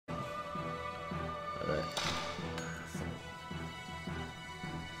Alright.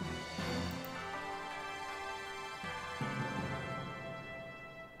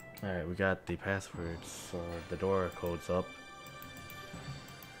 Alright, we got the passwords for the door codes up.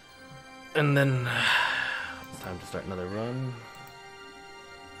 And then it's time to start another run.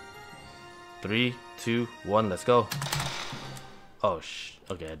 3, 2, 1, let's go. Oh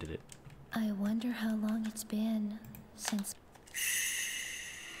okay, I did it. I wonder how long it's been since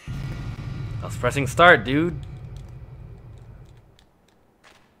I was pressing start, dude.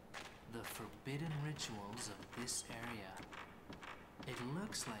 The forbidden rituals of this area. It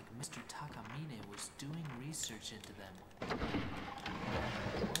looks like Mr. Takamine was doing research into them. I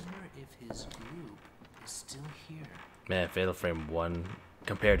wonder if his group is still here. Man, Fatal Frame 1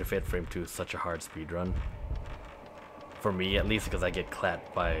 compared to Fatal Frame 2 is such a hard speed run. For me, at least, because I get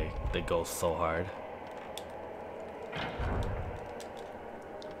clapped by the ghost so hard. Come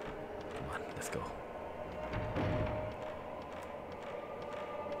on, let's go.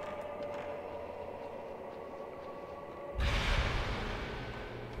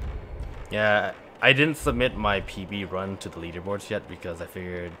 Yeah, I didn't submit my PB run to the leaderboards yet because I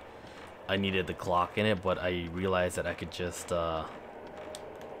figured I needed the clock in it, but I realized that I could just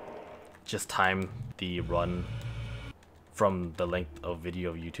time the run from the length of video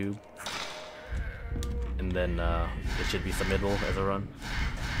of YouTube, and then it should be submittable as a run.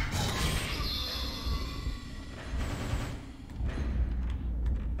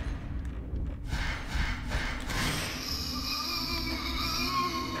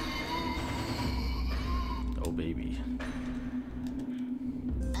 Oh baby.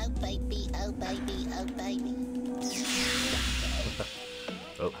 oh baby, oh baby, oh baby.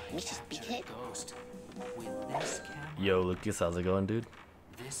 Oh. Mrs. Bighead. Ghost. With this camera, Yo, Lucas, how's it going, dude?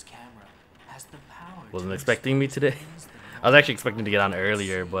 this camera has the power. Wasn't to expecting me today. things that I was actually expecting to get on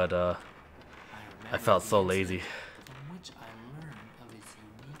earlier, but I felt so lazy. from which I learned of its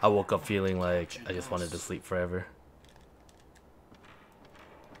unique I woke up feeling like I just wanted to sleep forever.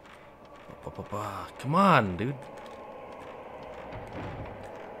 Come on, dude.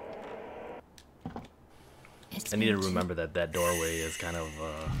 I need to remember that that doorway is kind of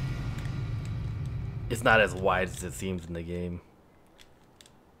it's not as wide as it seems in the game.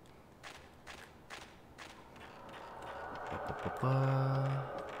 I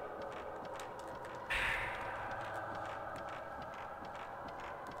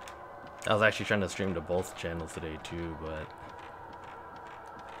was actually trying to stream to both channels today too, but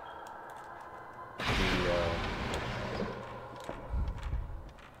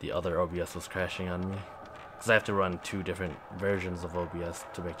the other OBS was crashing on me. Because I have to run 2 different versions of OBS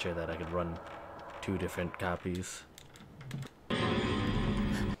to make sure that I could run 2 different copies.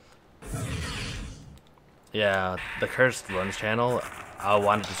 Yeah, the Cursed Runs channel, I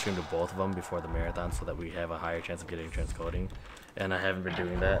wanted to stream to both of them before the marathon so that we have a higher chance of getting transcoding. And I haven't been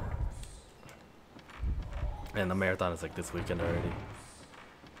doing that. And the marathon is like this weekend already.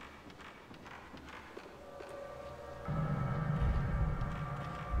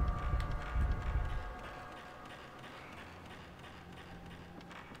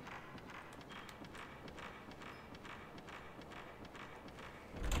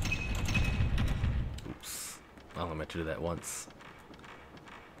 Oops. I only meant to do that once.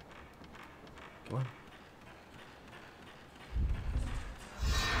 Come on.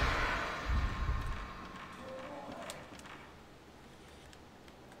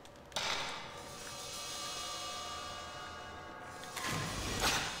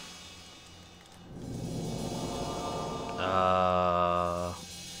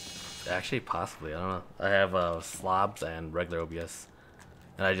 Actually, possibly. I don't know. I have slobs and regular OBS,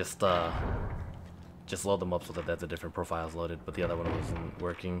 and I just load them up so that that's a different profiles loaded, but the other one wasn't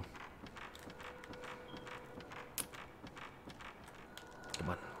working. Come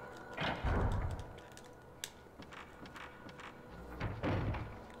on.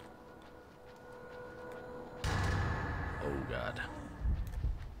 Oh God.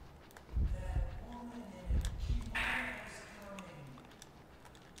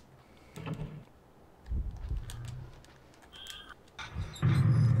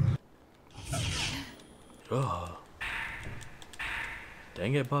 Oh.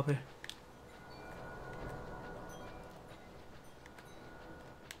 Dang it, puppy.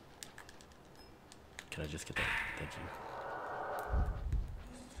 Can I just get that? Thank you.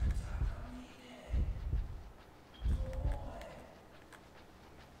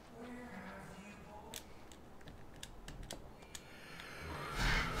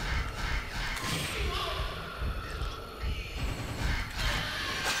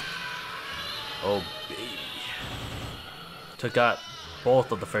 Oh baby. Took out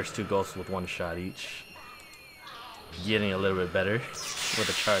both of the first two ghosts with one shot each. Getting a little bit better with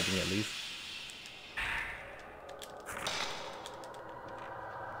the charging at least.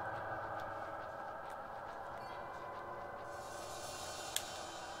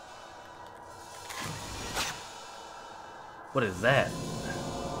 What is that?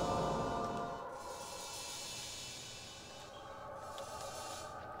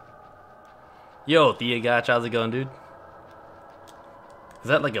 Yo, Thea Gotch, how's it going, dude? Is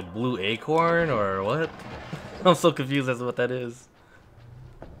that like a blue acorn or what? I'm so confused as to what that is.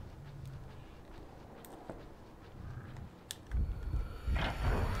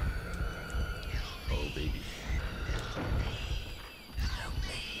 Oh, baby.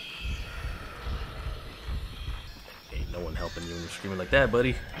 Ain't no one helping you when you're screaming like that,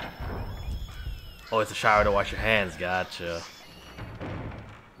 buddy. Oh, it's a shower to wash your hands. Gotcha.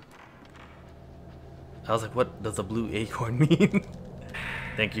 I was like, what does a blue acorn mean?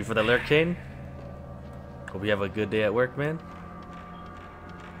 Thank you for the alert, Kane. Hope you have a good day at work, man.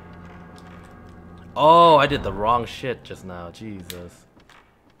 Oh, I did the wrong shit just now. Jesus.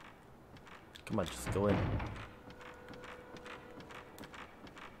 Come on, just go in.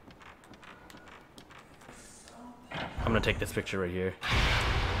 I'm gonna take this picture right here.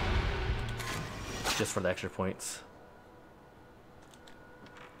 Just for the extra points.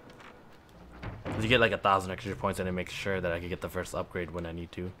 You get like 1,000 extra points and it makes sure that I can get the first upgrade when I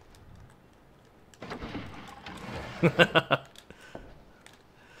need to.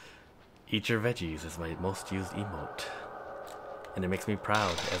 Eat your veggies is my most used emote. And it makes me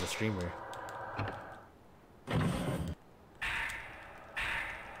proud as a streamer.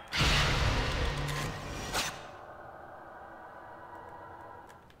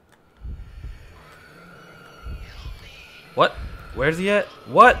 What? Where's he at?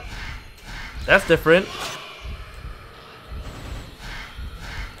 What? That's different.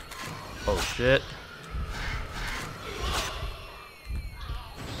 Oh shit.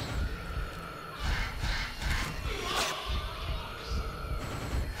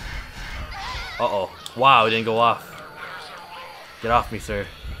 Uh-oh. Wow, it didn't go off. Get off me, sir.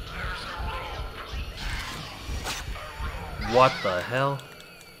 What the hell?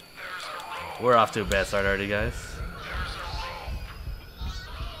 We're off to a bad start already, guys.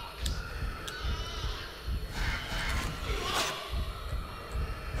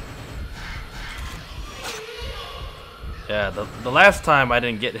 Yeah, the last time I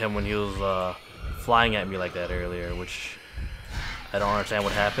didn't get him when he was flying at me like that earlier, which I don't understand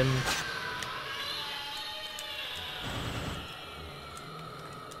what happened.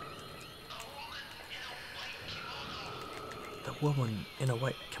 The woman in a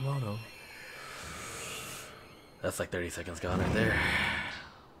white kimono. That's like 30 seconds gone right there.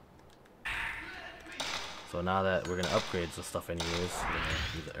 So now that we're gonna upgrade some stuff anyways, we're gonna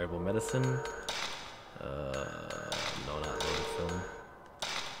use the herbal medicine. No, not loaded film.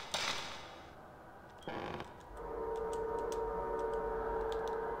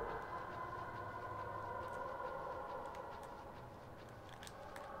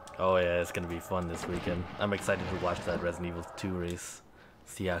 Oh yeah, it's gonna be fun this weekend. I'm excited to watch that Resident Evil 2 race.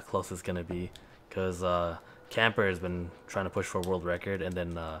 See how close it's gonna be. Cause Camper has been trying to push for a world record, and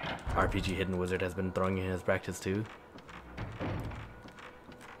then RPG Hidden Wizard has been throwing in his practice too.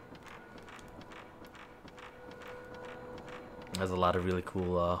 There's a lot of really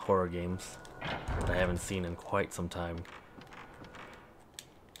cool horror games that I haven't seen in quite some time.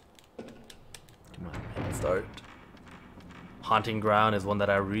 Come on, start. Haunting Ground is one that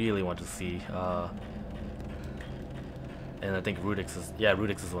I really want to see. And I think Rudix is, yeah,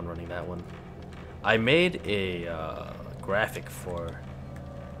 Rudix is the one running that one. I made a graphic for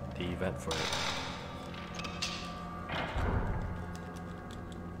the event for it.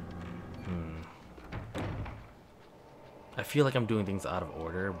 I feel like I'm doing things out of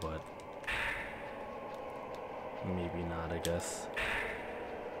order, but maybe not, I guess.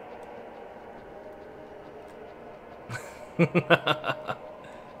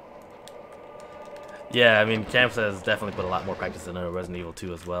 Yeah, I mean, Camp has definitely put a lot more practice into Resident Evil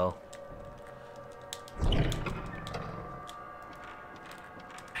 2 as well. I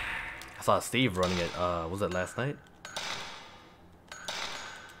saw Steve running it, was it last night?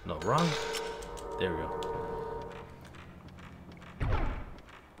 No, wrong. There we go.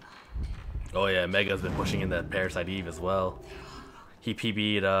 Oh yeah, Mega's been pushing in that Parasite Eve as well. He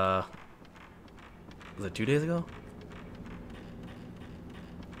PB'd, was it 2 days ago?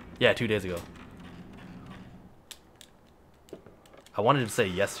 Yeah, 2 days ago. I wanted to say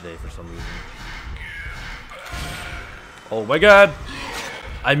yesterday for some reason. Oh my god!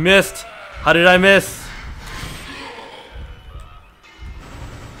 I missed! How did I miss?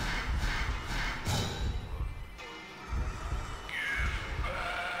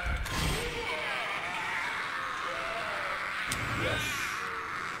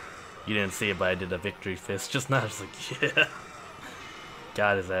 You didn't see it, but I did a victory fist just now. Just like, yeah.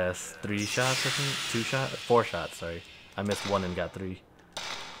 Got his ass. 3 shots, I think? 2 shots? 4 shots, sorry. I missed 1 and got 3.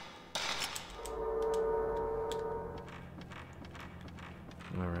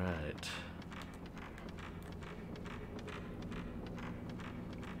 Alright.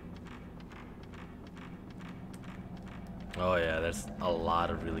 Oh yeah, there's a lot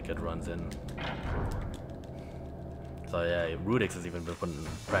of really good runs in. So yeah, Rudix has even been putting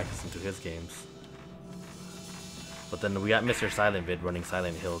practice into his games. But then we got Mr. Silent Vid running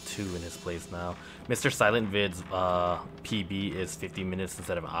Silent Hill 2 in his place now. Mr. Silent Vid's PB is 50 minutes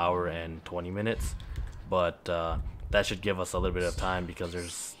instead of an hour and 20 minutes. But that should give us a little bit of time because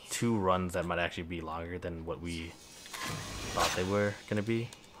there's 2 runs that might actually be longer than what we thought they were going to be.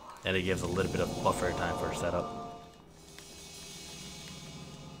 And it gives a little bit of buffer time for setup.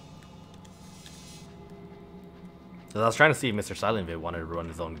 So I was trying to see if Mr. Silent Vid wanted to run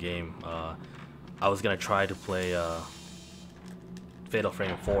his own game. I was going to try to play Fatal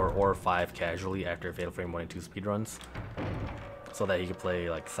Frame 4 or 5 casually after Fatal Frame 1 and 2 speedruns. So that he could play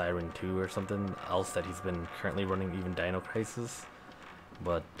like Siren 2 or something else that he's been currently running, even Dino Crisis.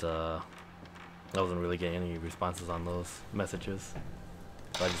 But I wasn't really getting any responses on those messages.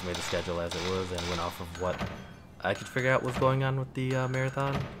 So I just made the schedule as it was and went off of what I could figure out was going on with the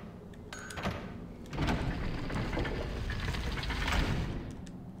marathon.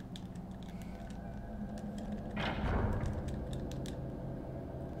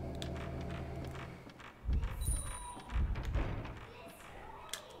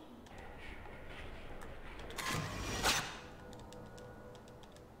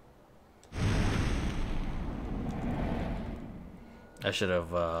 I should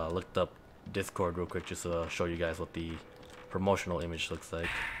have looked up Discord real quick just to show you guys what the promotional image looks like.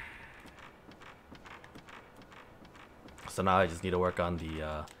 So now I just need to work on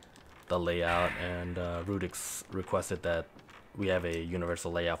the layout, and Rudix requested that we have a universal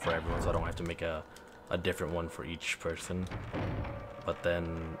layout for everyone, so I don't have to make a different one for each person. But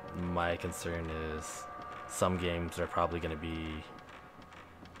then my concern is some games are probably going to be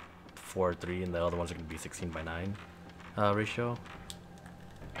 4:3 and the other ones are going to be 16:9 ratio.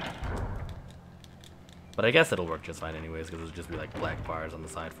 But I guess it'll work just fine anyways, because it'll just be like black bars on the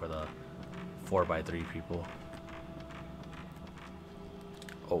side for the 4:3 people.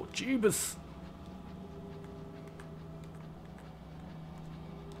 Oh, Jeebus!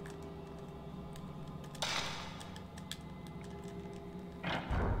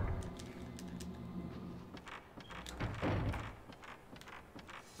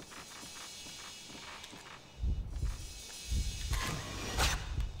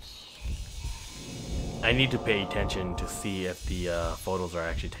 I need to pay attention to see if the photos are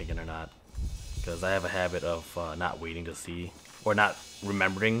actually taken or not, because I have a habit of not waiting to see or not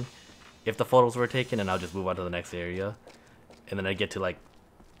remembering if the photos were taken, and I'll just move on to the next area, and then I get to like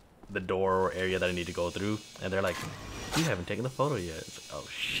the door or area that I need to go through, and they're like, "You haven't taken the photo yet." It's like, oh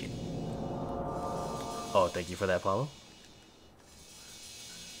shit! Oh, thank you for that, Paulo.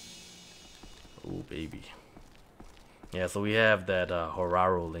 Oh baby. Yeah, so we have that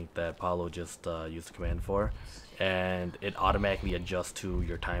Horaro link that Paulo just used the command for, and it automatically adjusts to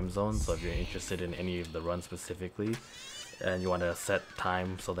your time zone. So if you're interested in any of the runs specifically, and you want to set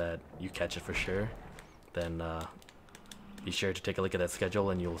time so that you catch it for sure, then be sure to take a look at that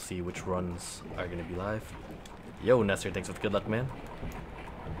schedule and you'll see which runs are going to be live. Yo, Nestor, thanks for the good luck, man.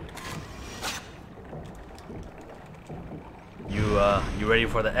 You ready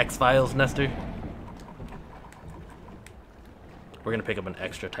for the X-Files, Nestor? We're gonna pick up an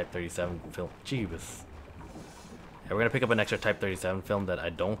extra Type 37 film. Jeebus. Yeah, we're gonna pick up an extra Type 37 film that I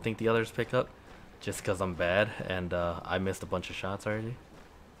don't think the others pick up, just because I'm bad and I missed a bunch of shots already.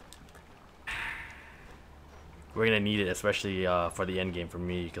 We're gonna need it, especially for the end game for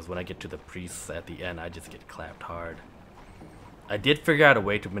me, because when I get to the priests at the end, I just get clapped hard. I did figure out a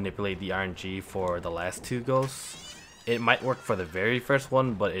way to manipulate the RNG for the last 2 ghosts. It might work for the very first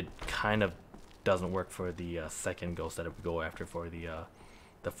one, but it kind of doesn't work for the second ghost that it would go after for the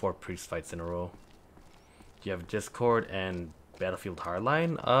 4 priest fights in a row. Do you have Discord and Battlefield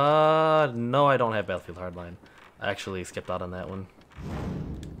Hardline? No, I don't have Battlefield Hardline. I actually skipped out on that one.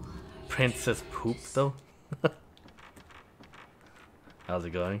 Princess Poop though. How's it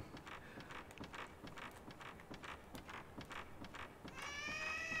going?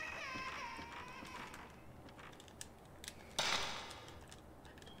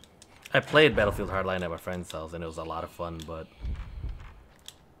 I played Battlefield Hardline at my friend's house and it was a lot of fun, but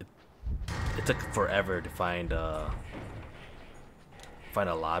it took forever to find a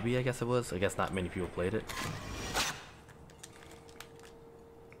lobby, I guess it was. I guess not many people played it.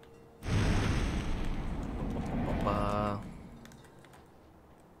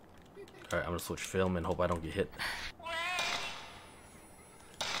 Alright, I'm gonna switch film and hope I don't get hit.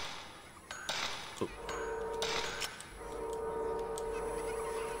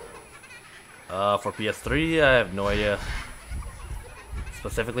 For PS3, I have no idea.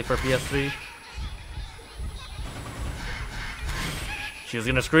 Specifically for PS3. She was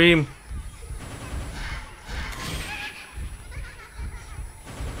gonna scream.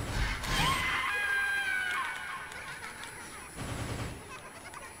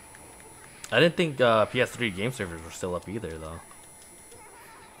 I didn't think PS3 game servers were still up either, though.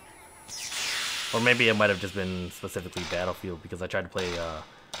 Or maybe it might have just been specifically Battlefield, because I tried to play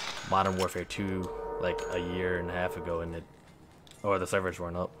Modern Warfare 2 like a year and a half ago, and the servers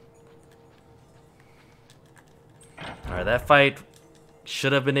weren't up. Alright, that fight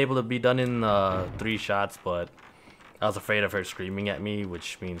should have been able to be done in 3 shots, but I was afraid of her screaming at me,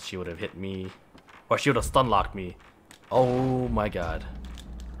 which means she would have hit me, or she would have stun locked me. Oh my god.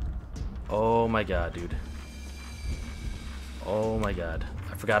 Oh my god, dude. Oh my god.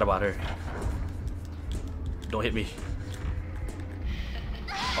 I forgot about her. Don't hit me.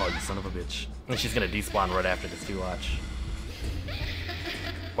 Oh, you son of a bitch. And she's gonna despawn right after this too, watch.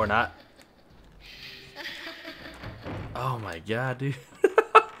 Or not. Oh my god, dude.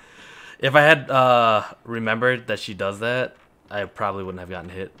 If I had remembered that she does that, I probably wouldn't have gotten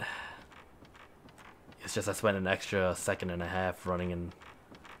hit. It's just I spent an extra second and a half running in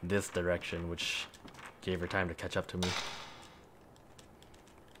this direction, which gave her time to catch up to me.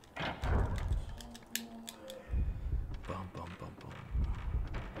 Bum, bum, bum, bum.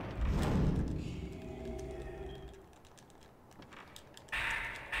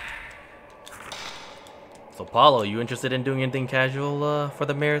 So Paulo, you interested in doing anything casual for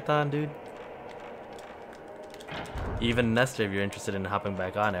the marathon, dude? Even Nestor, if you're interested in hopping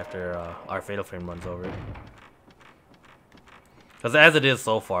back on after our Fatal Frame runs over. Because as it is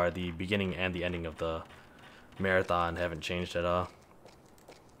so far, the beginning and the ending of the marathon haven't changed at all.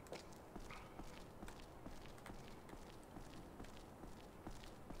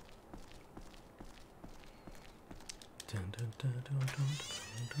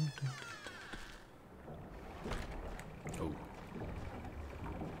 Oh.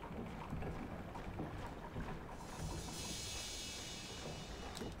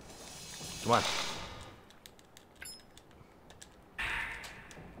 Come on.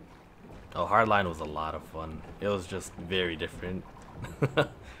 Oh, Hardline was a lot of fun. It was just very different.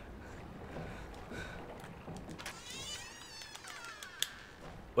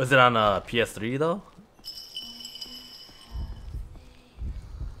 Was it on PS3 though?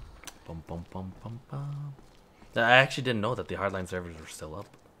 Bum, bum, bum, bum, bum. I actually didn't know that the Hardline servers were still up.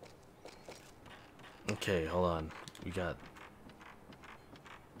 Okay, hold on. We got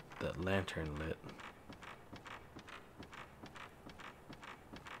that lantern lit.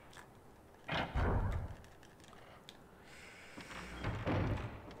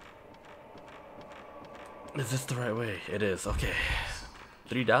 Is this the right way? It is. Okay.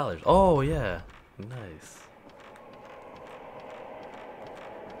 $3. Oh, yeah. Nice.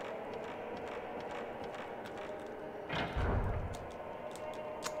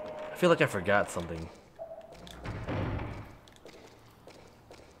 I feel like I forgot something.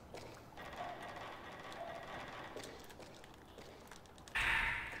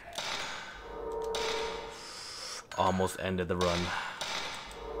 Almost ended the run.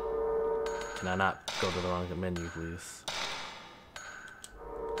 Can I not go to the wrong menu, please?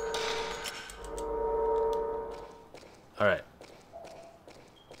 Alright.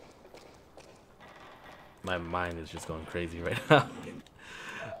 My mind is just going crazy right now.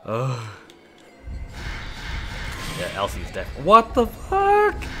 Oh. Yeah, Elsie's dead. What the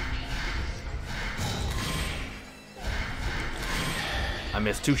fuck? I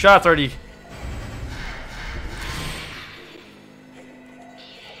missed 2 shots already.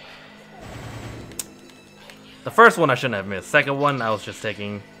 The first one I shouldn't have missed. Second one I was just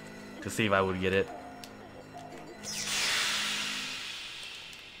taking to see if I would get it.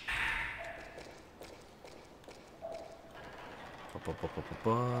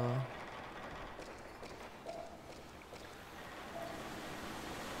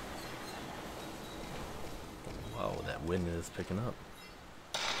 Wow, that wind is picking up.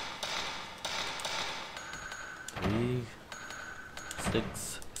 3,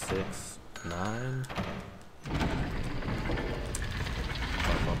 6, 6, 9.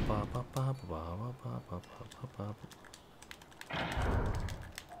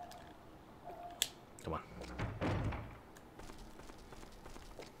 Come on.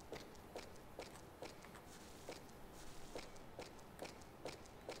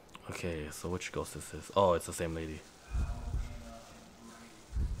 Okay, so which ghost is this? Oh, it's the same lady.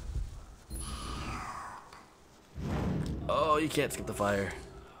 you can't skip the fire.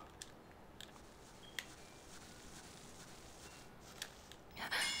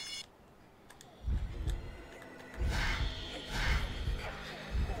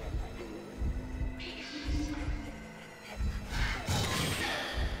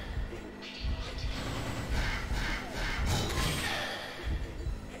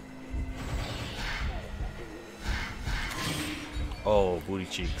 Oh, booty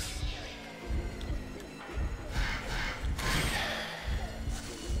cheeks.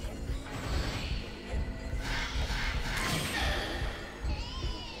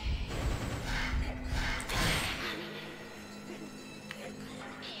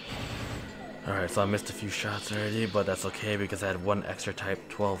 Alright, so I missed a few shots already, but that's okay because I had one extra Type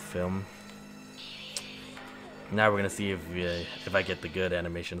 12 film. Now we're gonna see if I get the good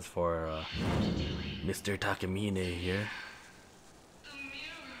animations for Mr. Takamine here.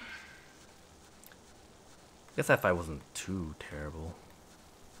 I guess that fight wasn't too terrible.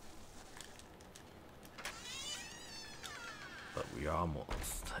 But we are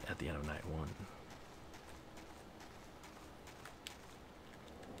almost at the end of night 1.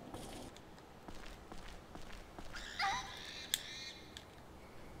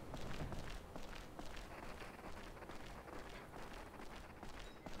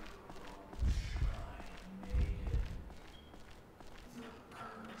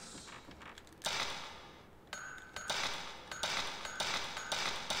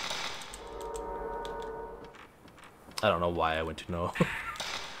 I don't know why I went to no.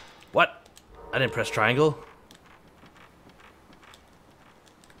 What? I didn't press triangle?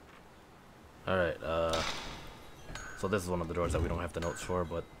 Alright, so this is one of the doors that we don't have the notes for,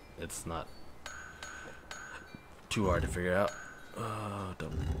 but it's not too hard to figure out.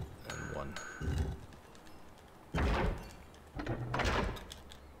 Double and 1.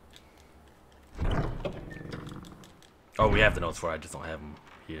 Oh, we have the notes for it, I just don't have them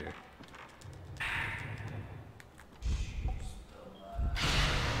here.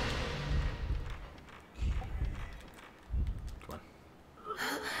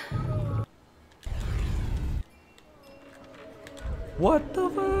 What the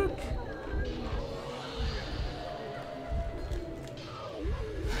fuck?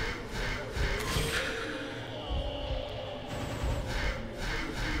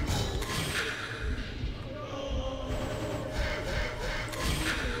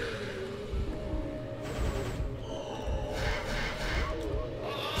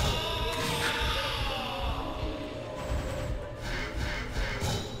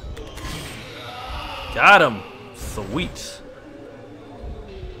 Got him! Sweet.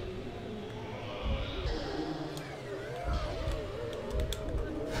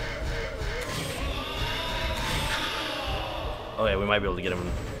 Oh yeah, we might be able to get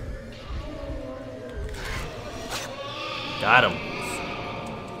him. Got him.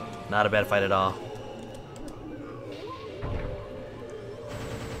 Not a bad fight at all.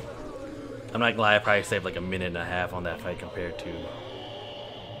 I'm not gonna lie, I probably saved like a minute and a half on that fight compared to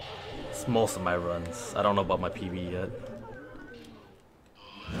most of my runs. I don't know about my PB yet.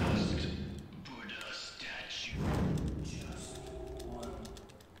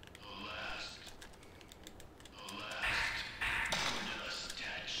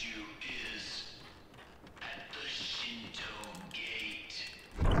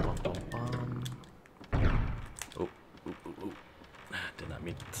 Did not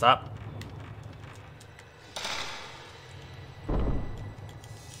mean to stop.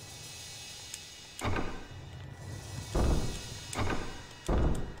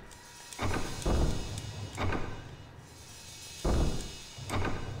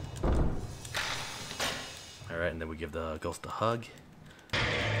 Alright, and then we give the ghost a hug.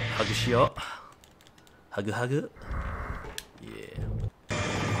 Hug a shot. Hug a hug it. Yeah.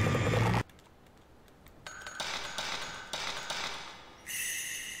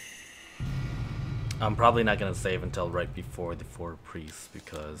 I'm probably not gonna save until right before the 4 priests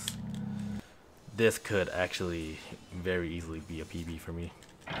because this could actually very easily be a PB for me.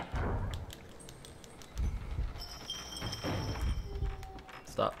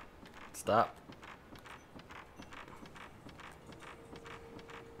 Stop. Stop.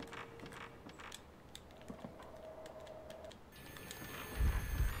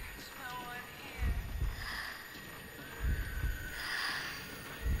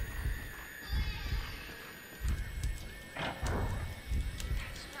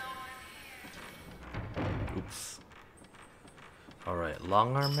 Oops. Alright,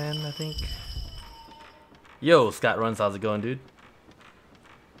 long arm man, I think. Yo, Scott Runs, how's it going, dude?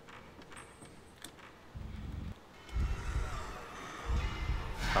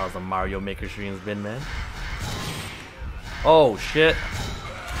 How's the Mario Maker streams been, man? Oh shit.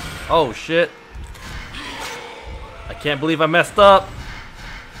 Oh shit. I can't believe I messed up.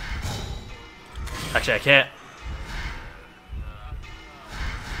 Actually, I can't.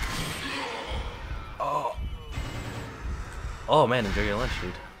 Oh. Oh man, enjoy your lunch,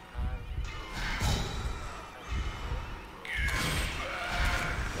 dude.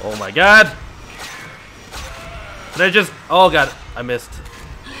 Oh my god. Did I just... Oh god, I missed.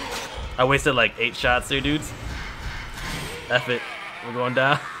 I wasted like 8 shots there, dudes. F it. We're going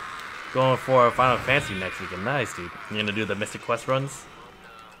down. Going for Final Fantasy next weekend. Nice, dude. You're gonna do the Mystic Quest runs?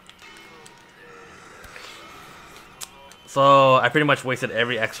 So, I pretty much wasted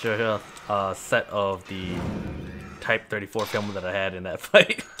every extra set of the Type 34 film that I had in that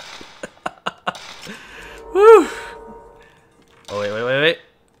fight. Woo! Oh, wait.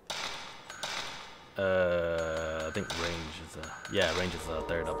 I think range is yeah, range is a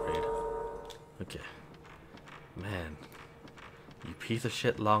 3rd upgrade. Okay. Man. You piece of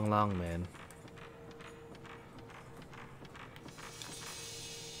shit long man.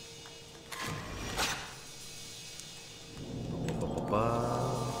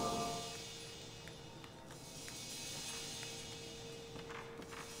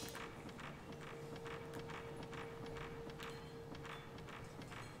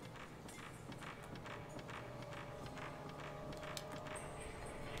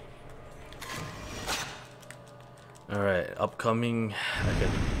 Alright, upcoming, I could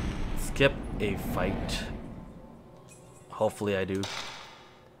skip a fight. Hopefully I do.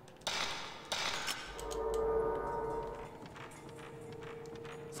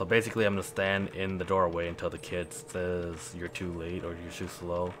 So basically I'm gonna stand in the doorway until the kid says you're too late or you're too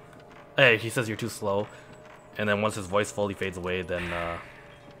slow. Hey, he says you're too slow. And then once his voice fully fades away, then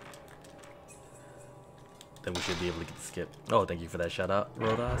we should be able to get the skip. Oh, thank you for that shout out,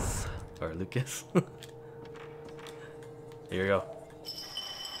 Rodas. Or Lucas. Here you go.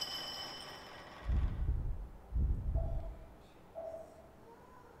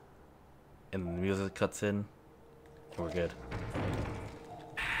 And the music cuts in. We're good.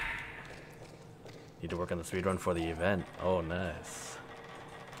 Need to work on the speedrun for the event. Oh, nice.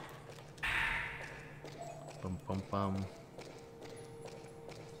 Bum, bum, bum.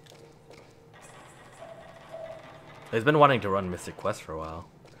 He's been wanting to run Mystic Quest for a while.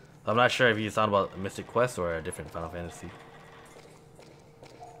 I'm not sure if he's talking about Mystic Quest or a different Final Fantasy.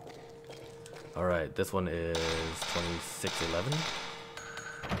 Alright, this one is 2611.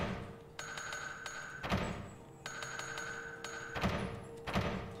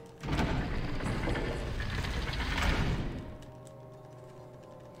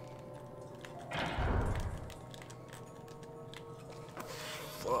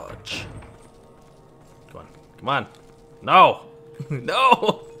 Fudge. Come on. No!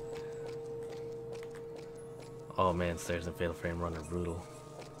 No! Oh man, stairs and Fatal Frame Run are brutal.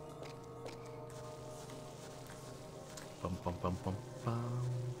 Bum, bum, bum, bum, bum.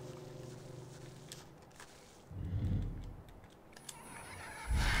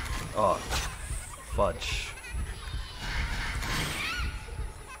 Oh, fudge.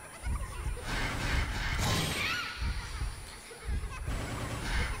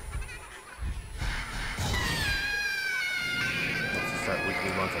 Let's start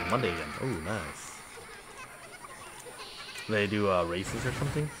weekly runs on Monday again. Oh, nice. They do races or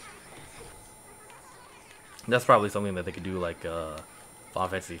something? That's probably something that they could do like Final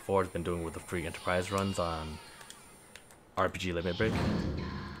Fantasy IV has been doing with the free Enterprise runs on RPG Limit Break.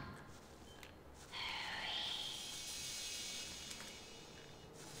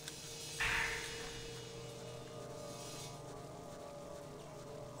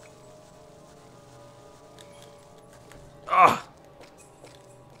 Ah!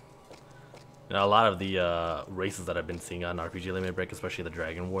 You know, a lot of the races that I've been seeing on RPG Limit Break, especially the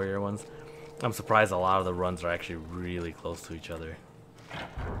Dragon Warrior ones, I'm surprised a lot of the runs are actually really close to each other.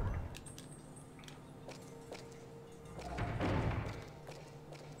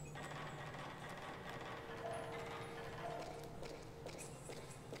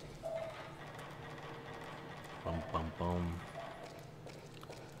 Bum, bum, bum.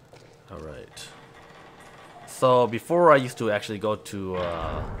 Alright. So before I used to actually go to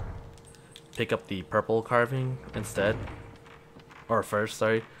pick up the purple carving instead. Or first,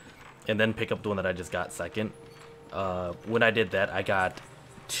 sorry. And then pick up the one that I just got second. When I did that, I got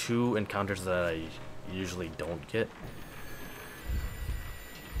 2 encounters that I usually don't get.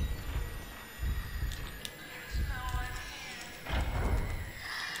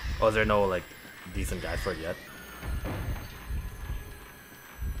 Oh, is there no, like, decent guide for it yet?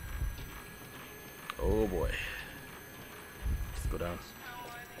 Oh boy. Let's go down.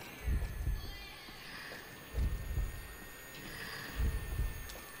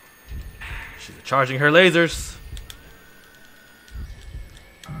 She's charging her lasers.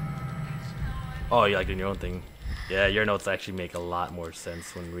 Oh, you like doing your own thing. Yeah, your notes actually make a lot more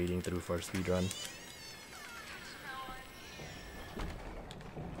sense when reading through for a speedrun.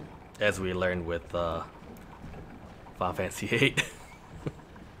 As we learned with Final Fantasy VIII.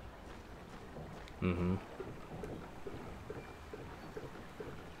 Mm-hmm.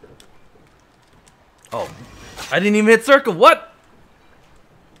 Oh, I didn't even hit circle. What?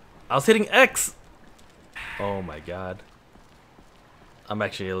 I was hitting X. Oh my god. I'm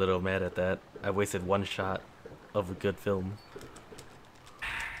actually a little mad at that. I wasted one shot of a good film.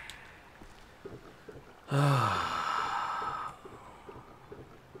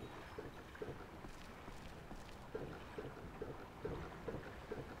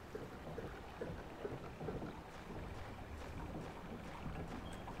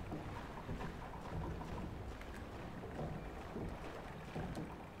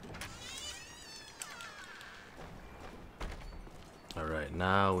 Alright,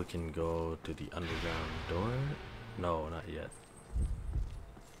 now we can go to the underground door. No, not yet.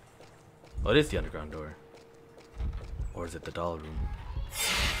 Oh, it is the underground door. Or is it the doll room?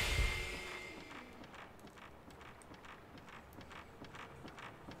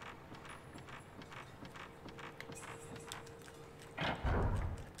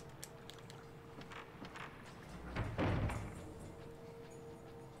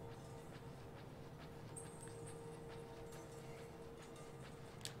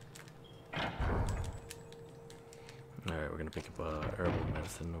 Alright, we're gonna pick up herbal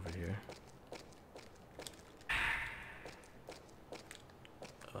medicine over here.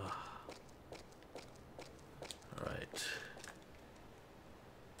 Alright.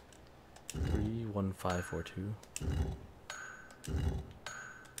 31542.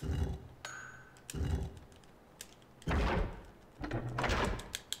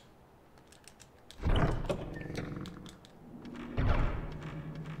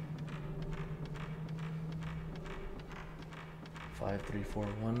 Five, 3, 4,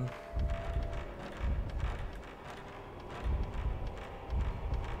 1.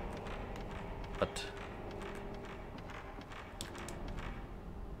 What?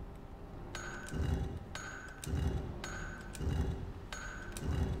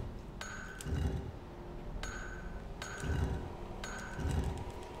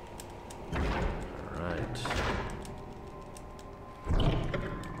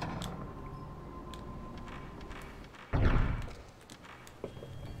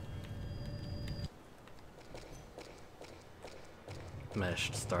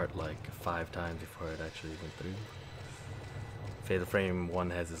 Meshed start like 5 times before it actually went through. Fatal Frame 1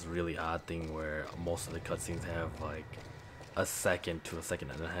 has this really odd thing where most of the cutscenes have like a second to a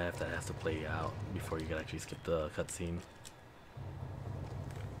second and a half that has to play out before you can actually skip the cutscene.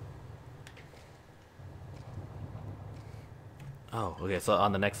 Oh, okay, so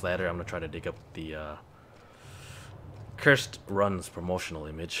on the next ladder I'm gonna try to dig up the Cursed Runs promotional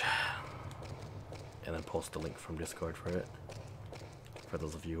image and then post the link from Discord for it. For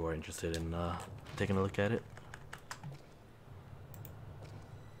those of you who are interested in taking a look at it.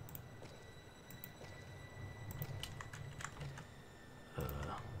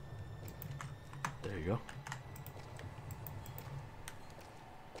 There you go.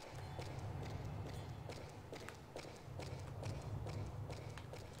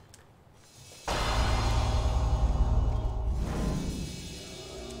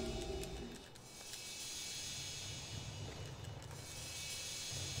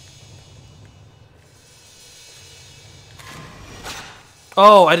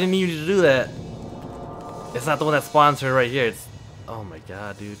 Oh, I didn't need you to do that. It's not the one that spawns her right here. It's... Oh my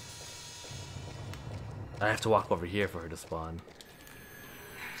god, dude. I have to walk over here for her to spawn.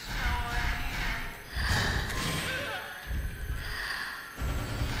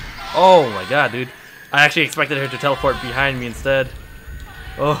 Oh my god, dude. I actually expected her to teleport behind me instead.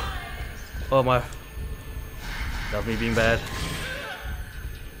 Oh. Oh my. That was me being bad.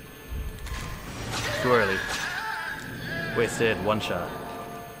 Too early. Wasted one shot.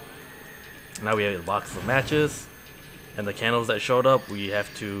 Now we have a box of matches, and the candles that showed up, we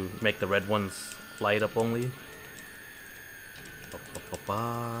have to make the red ones light up only.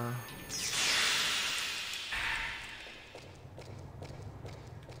 Ba-ba-ba-ba.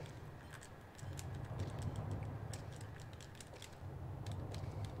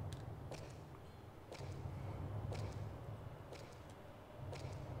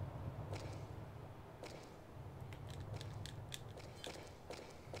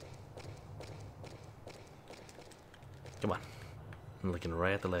 Come on. I'm looking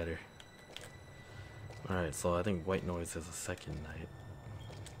right at the ladder. Alright, so I think white noise is a second night.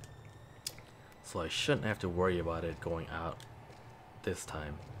 So I shouldn't have to worry about it going out this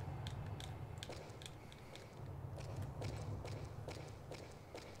time.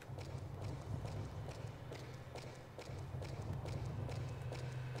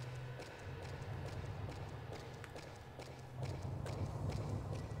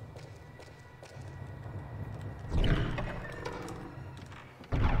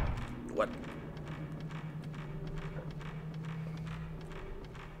 What?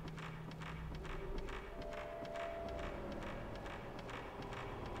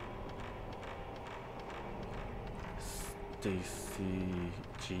 Stacy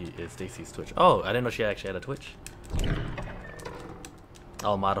G is Stacy's Twitch. Oh, I didn't know she actually had a Twitch.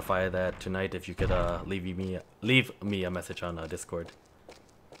 I'll modify that tonight if you could leave me a message on Discord.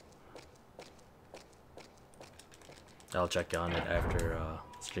 I'll check on it after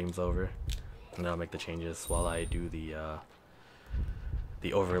stream's over, and I'll make the changes while I do the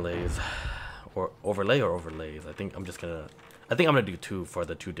overlays, or overlays. I think I'm gonna do 2 for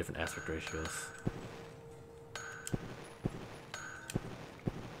the 2 different aspect ratios.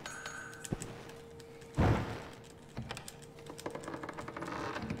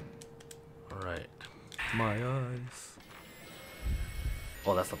 All right, my eyes.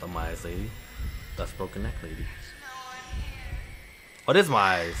 Oh, that's not the my eyes lady. That's broken neck lady. What is my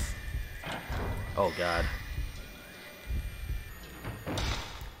eyes? Oh god.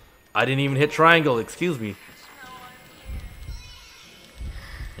 I didn't even hit triangle, excuse me.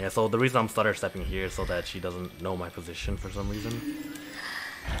 Yeah, so the reason I'm stutter stepping here is so that she doesn't know my position for some reason.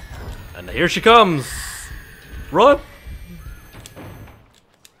 And here she comes! Run!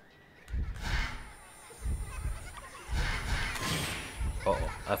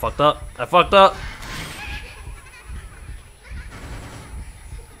 Uh-oh, I fucked up. I fucked up!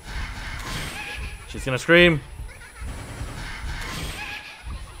 She's gonna scream.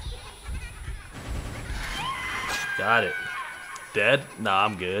 Got it. Dead? Nah,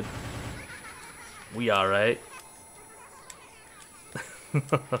 I'm good. We alright. Is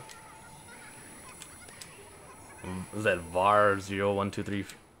that VAR0123?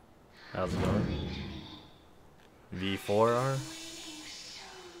 How's it going? V4R?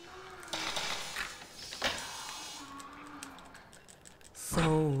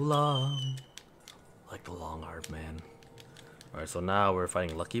 So long. Like the long hard man. Alright, so now we're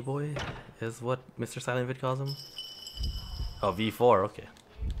fighting Lucky Boy, is what Mr. Silent Vid calls him. Oh, V4, okay.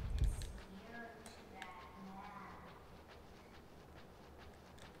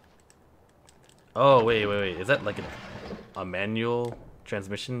 Oh, wait. Is that like a manual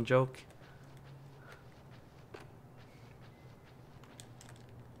transmission joke?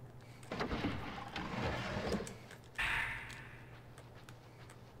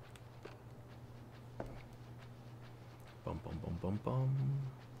 Bum.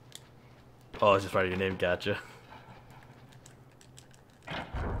 Oh, it's just part of your name, gotcha.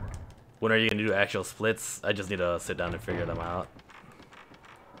 When are you gonna do actual splits? I just need to sit down and figure them out.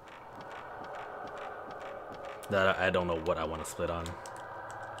 That I don't know what I want to split on.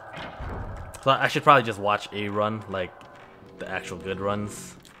 So I should probably just watch a run, like the actual good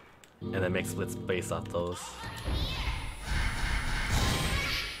runs, and then make splits based off those.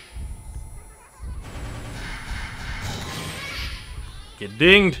 Get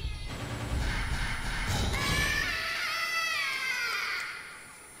dinged!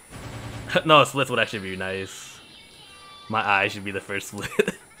 No, splits would actually be nice. My eye should be the first split.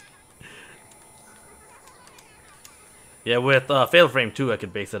 Yeah, with Fatal Frame 2, I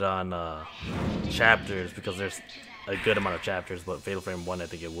could base it on chapters because there's a good amount of chapters, but Fatal Frame 1, I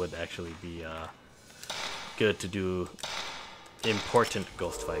think it would actually be good to do important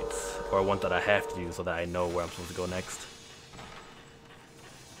ghost fights, or one that I have to do so that I know where I'm supposed to go next.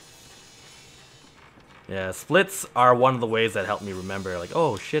 Yeah, splits are one of the ways that help me remember, like,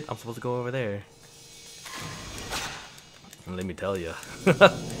 oh shit, I'm supposed to go over there. And let me tell you,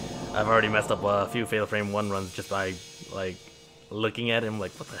 I've already messed up a few Fatal Frame 1 runs just by, like, looking at him,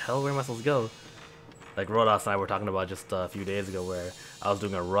 like, what the hell, where am I supposed to go? Like, Rodas and I were talking about just a few days ago where I was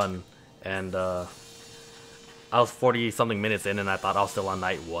doing a run, and I was 40-something minutes in, and I thought I was still on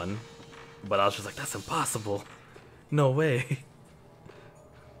night 1. But I was just like, that's impossible. No way.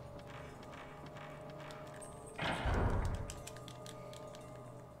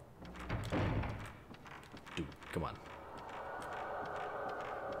 Dude, come on.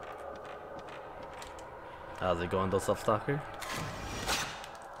 How's it going, though, Self-Stalker?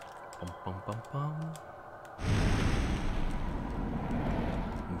 Bum.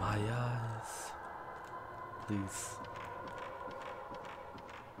 My eyes. Please.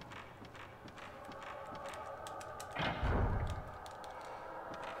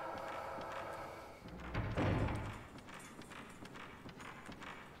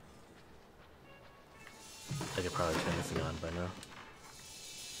 by now.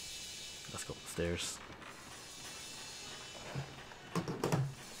 Let's go upstairs.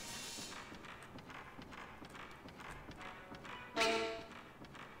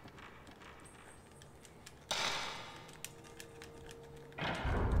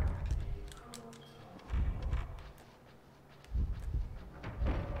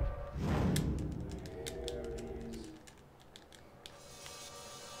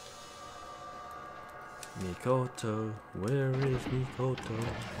 Mikoto, where is Mikoto?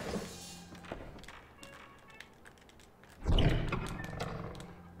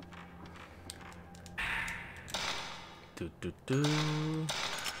 Do. I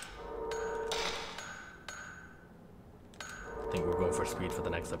think we're going for speed for the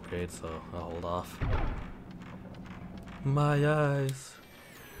next upgrade, so I'll hold off. My eyes.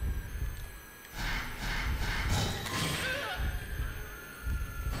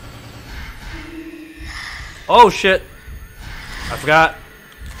 Oh shit! I forgot.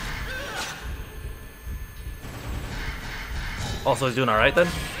 Also, he's doing alright then?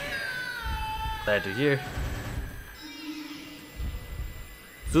 Glad to hear.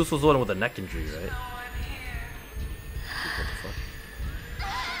 Zeus was the one with a neck injury, right? What the fuck?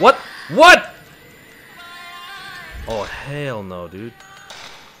 What? What? Oh, hell no, dude.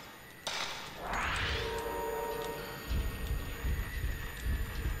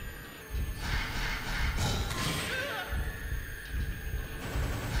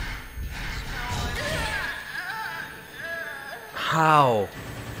 How?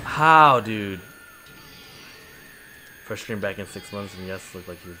 How, dude? First stream back in 6 months, and yes, looked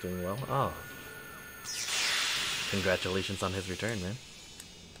like he was doing well. Oh. Congratulations on his return, man.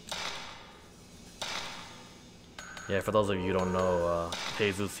 Yeah, for those of you who don't know,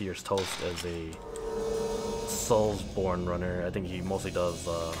 Jesus here's Toast as a Soulsborne runner. I think he mostly does,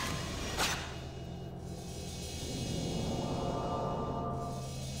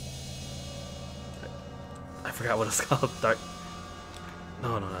 I forgot what it's called. Dark...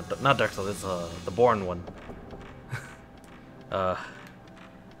 No, not Dark Souls, it's, the Born one. I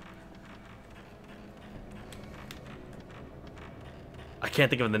can't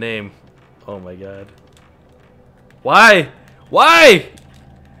think of the name. Oh my god. Why? Why?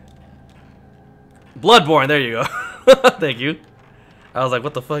 Bloodborne, there you go. Thank you. I was like,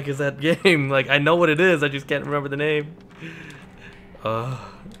 what the fuck is that game? Like, I know what it is, I just can't remember the name.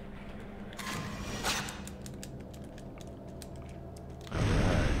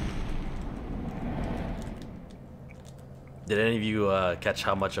 Did any of you catch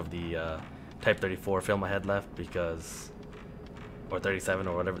how much of the Type 34 film I had left? Because, or 37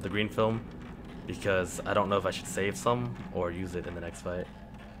 or whatever, the green film, because I don't know if I should save some or use it in the next fight.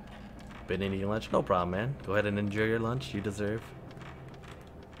 Been eating lunch? No problem, man. Go ahead and enjoy your lunch. You deserve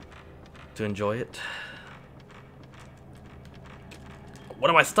to enjoy it.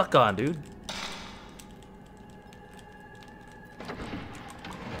 What am I stuck on, dude?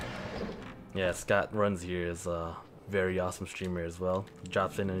 Yeah, Scott Runs here is very awesome streamer as well.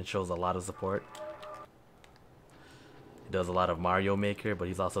 Drops in and shows a lot of support. He does a lot of Mario Maker, but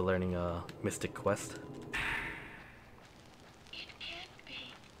he's also learning Mystic Quest.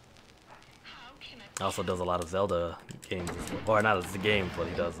 Also does a lot of Zelda games as well. Or not as the games, but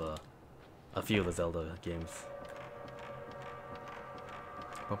he does a few of the Zelda games.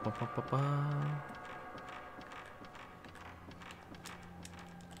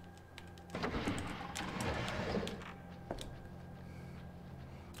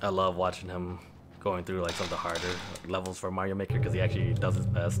 I love watching him going through like some of the harder levels for Mario Maker because he actually does his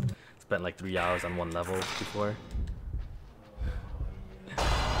best. Spent like 3 hours on one level before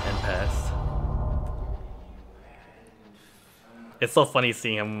and passed. It's so funny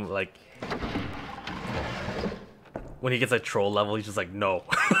seeing him like when he gets a troll level, he's just like no.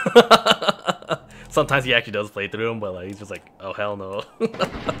 Sometimes he actually does play through them, but like he's just like, oh hell no.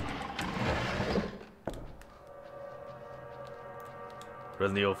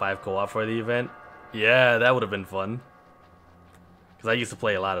 Resident Evil 5 co-op for the event? Yeah, that would have been fun. Because I used to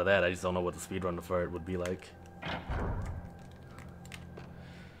play a lot of that. I just don't know what the speedrun for it would be like.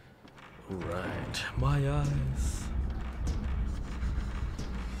 Alright, my eyes.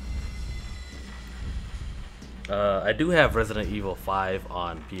 I do have Resident Evil 5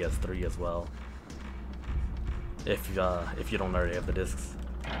 on PS3 as well. If you don't already have the discs.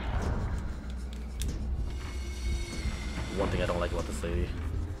 One thing I don't like about this lady.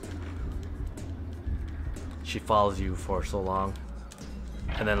 She follows you for so long.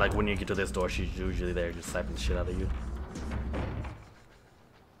 And then like when you get to this door, she's usually there just slapping the shit out of you.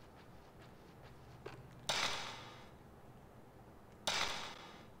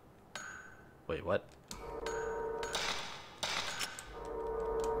 Wait, what?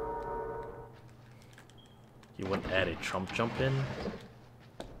 You wouldn't add a Trump jump in?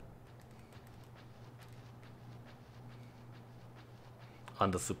 On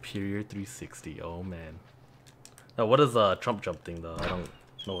the Superior 360, oh man. Now what is a Trump jump thing though? I don't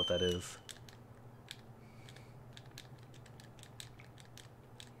know what that is.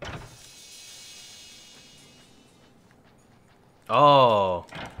 Oh.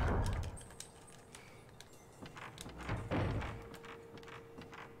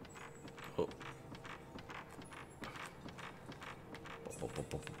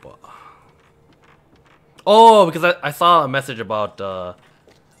 Oh, because I saw a message about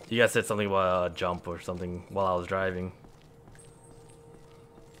you guys said something about a jump or something while I was driving.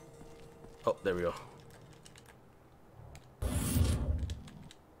 Oh, there we go.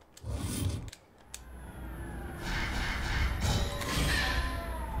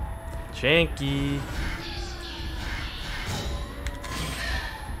 Janky.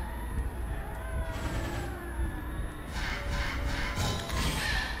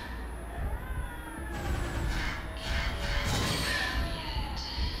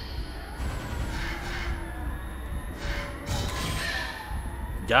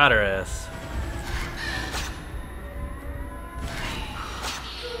 Got her ass.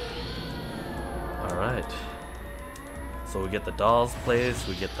 Alright. So we get the doll's place,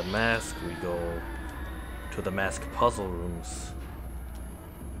 we get the mask, we go to the mask puzzle rooms.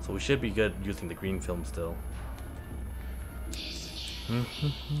 So we should be good using the green film still.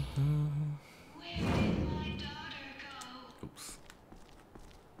 Oops.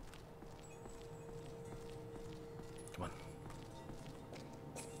 Come on.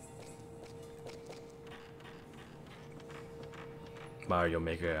 Mario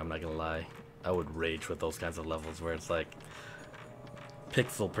Maker, I'm not gonna lie. I would rage with those kinds of levels where it's like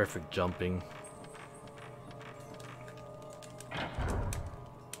pixel perfect jumping.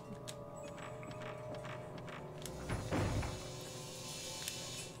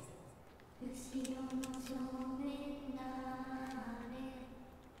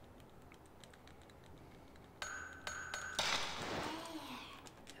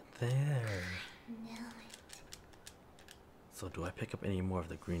 There. So do I pick up any more of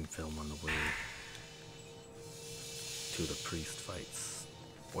the green film on the way to the priest fights?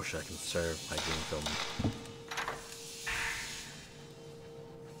 Or should I conserve my green film?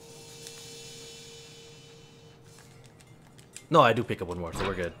 No, I do pick up one more, so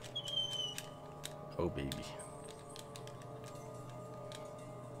we're good. Oh baby.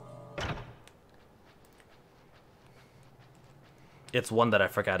 It's one that I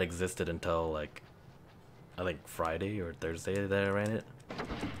forgot existed until like I think Friday or Thursday that I ran it.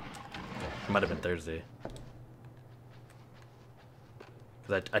 It might have been Thursday.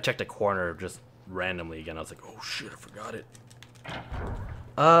 Cause I checked a corner just randomly again. I was like, oh shit, I forgot it.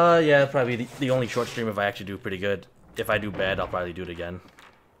 Yeah, probably the only short stream if I actually do pretty good. If I do bad, I'll probably do it again.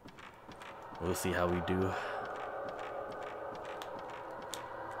 We'll see how we do.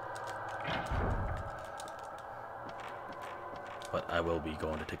 But I will be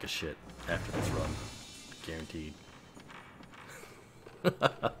going to take a shit after this run. Guaranteed.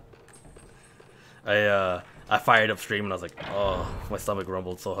 I fired up stream and I was like, oh, my stomach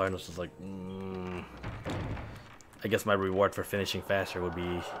rumbled so hard and I was just like, I guess my reward for finishing faster would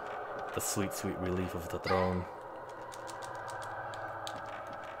be the sweet, sweet relief of the throne.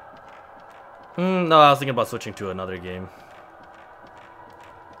 No, I was thinking about switching to another game.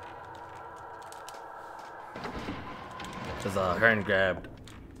 Because Hearn grabbed,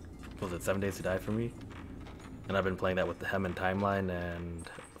 was it 7 Days to Die for me? And I've been playing that with the Hem and Timeline and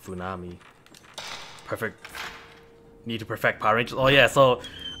Funami. Perfect. Need to perfect Power Rangers. Oh yeah, so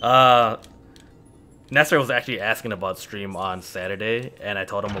Nestor was actually asking about stream on Saturday, and I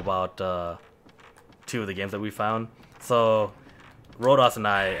told him about 2 of the games that we found. So Rodos and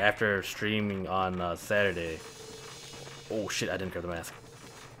I, after streaming on Saturday, oh shit, I didn't grab the mask.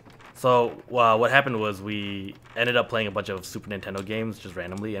 So what happened was we ended up playing a bunch of Super Nintendo games just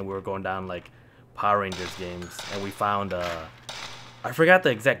randomly, and we were going down like Power Rangers games, and we found I forgot the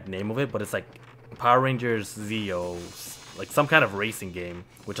exact name of it, but it's like Power Rangers Zeos, like some kind of racing game,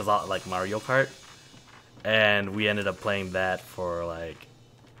 which is like Mario Kart, and we ended up playing that for like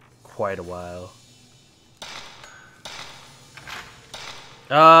quite a while.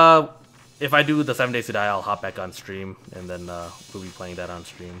 If I do the 7 Days to Die, I'll hop back on stream, and then we'll be playing that on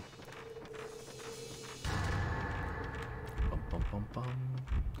stream.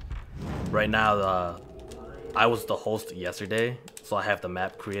 Right now, I was the host yesterday, so I have the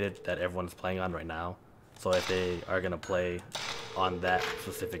map created that everyone's playing on right now. So if they are gonna play on that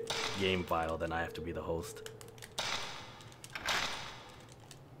specific game file, then I have to be the host.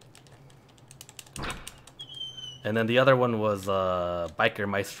 And then the other one was Biker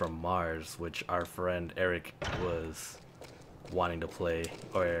Mice from Mars, which our friend Eric was wanting to play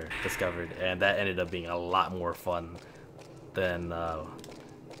or discovered, and that ended up being a lot more fun than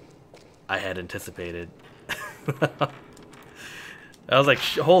I had anticipated. I was like,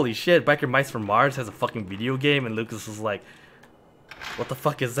 holy shit, Biker Mice from Mars has a fucking video game, and Lucas was like, what the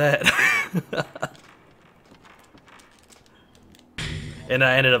fuck is that? And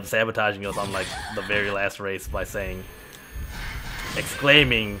I ended up sabotaging us on like the very last race by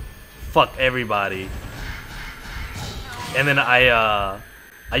exclaiming, fuck everybody. And then I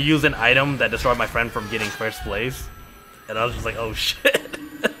used an item that destroyed my friend from getting first place. And I was just like, oh shit.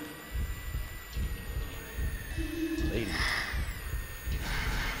 Lady.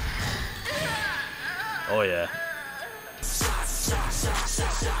 Oh yeah.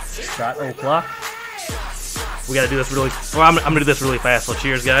 Shot o'clock. We gotta do this really. Well, I'm gonna do this really fast. So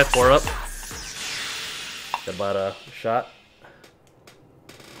cheers, guys. Pour up. Got about a shot.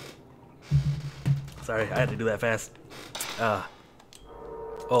 Sorry, I had to do that fast. Oh,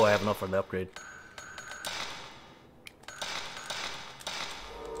 I have enough for the upgrade.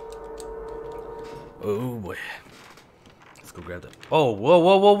 Oh boy. Let's go grab that. Oh, whoa,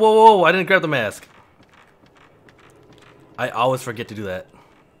 whoa, whoa, whoa, whoa! I didn't grab the mask. I always forget to do that.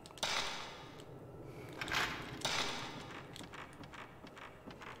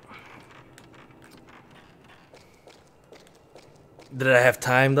 Did I have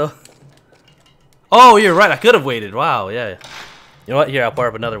time though? Oh, you're right. I could have waited. Wow, yeah. You know what? Here, I'll pour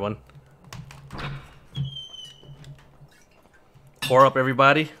up another one. Pour up,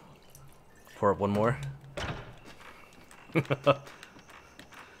 everybody. Pour up one more.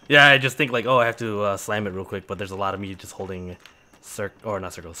 Yeah, I just think like, oh, I have to slam it real quick, but there's a lot of me just holding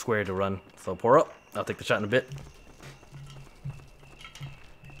square to run. So pour up. I'll take the shot in a bit.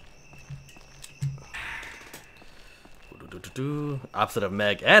 Opposite of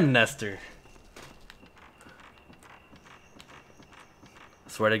Meg and Nestor.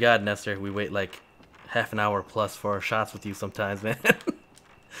 Swear to God, Nestor, we wait like half an hour plus for our shots with you sometimes, man.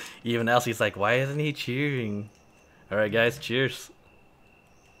 Even Elsie's like, why isn't he cheering? Alright guys, cheers.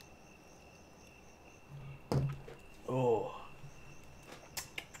 Oh.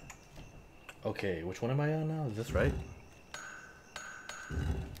 Okay, which one am I on now? Is this right?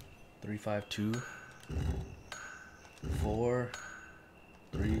 352 4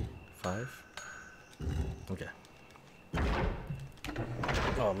 3 5. Okay.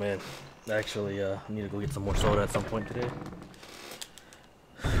 Oh man, actually, I need to go get some more soda at some point today.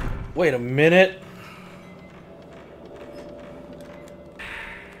 Wait a minute.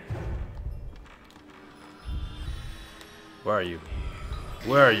 Where are you?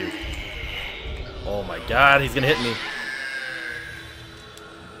 Where are you? Oh my God, he's gonna hit me.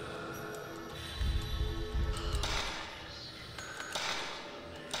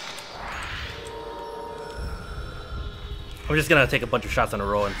 I'm just gonna take a bunch of shots in a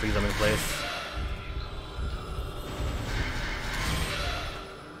row and freeze them in place.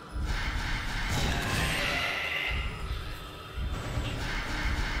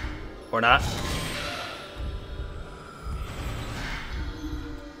 Or not.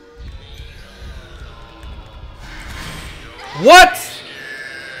 What?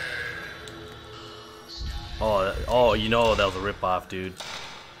 Oh, you know that was a ripoff, dude.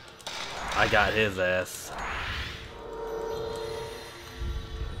 I got his ass.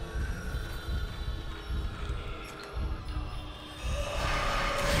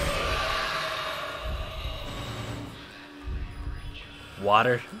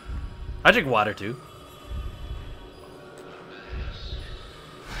 Water. I drink water too.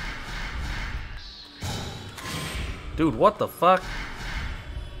 Dude, what the fuck?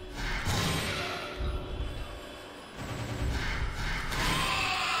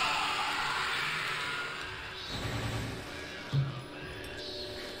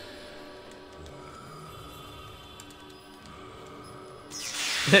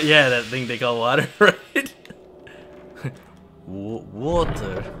 Yeah, that thing they call water, right?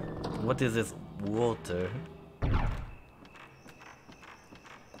 Water. What is this water?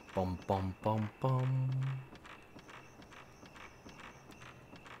 Bum bum bum bum.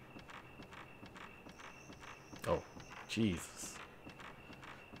 Oh, Jesus.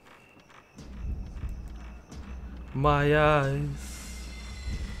 My eyes.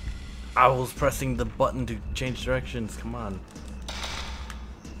 I was pressing the button to change directions. Come on.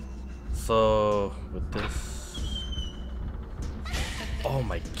 So, with this. Oh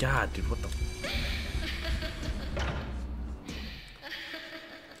my God, dude, what the.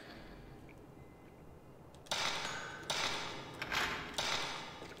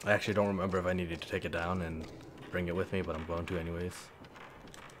 I actually don't remember if I needed to take it down, and bring it with me, but I'm going to anyways.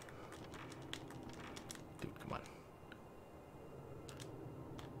 Dude, come on.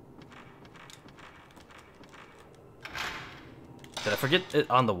 Did I forget it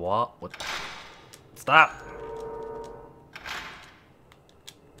on the wall? What? Stop!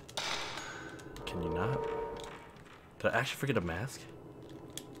 Can you not? Did I actually forget a mask?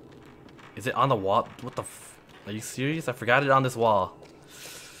 Is it on the wall? What the f... Are you serious? I forgot it on this wall.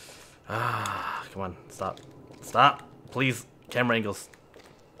 Ah, come on. Stop. Stop! Please. Camera angles.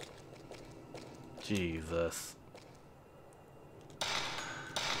 Jesus.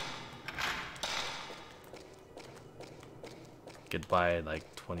 Goodbye in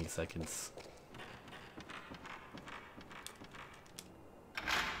like 20 seconds.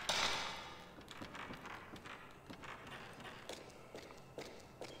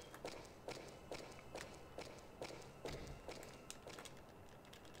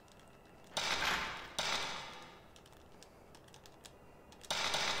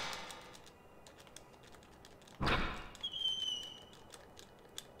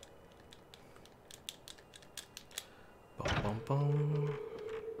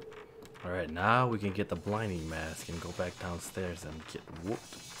 Alright, now we can get the blinding mask and go back downstairs and get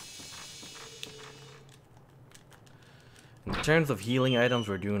whooped. In terms of healing items,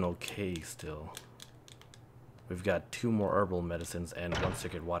 we're doing okay still. We've got 2 more herbal medicines and 1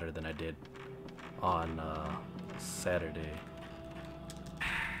 sacred water than I did on Saturday.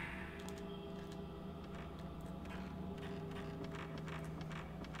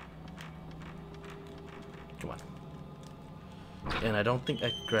 Come on. And I don't think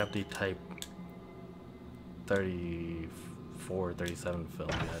I grabbed the type 34, 37 film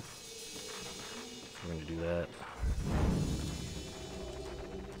yet. We're gonna do that.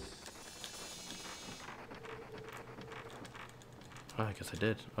 Oh, I guess I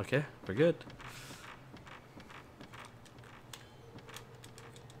did. Okay, we're good.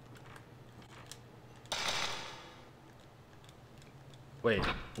 Wait,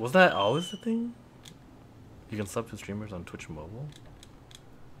 was that always the thing? You can sub to streamers on Twitch Mobile?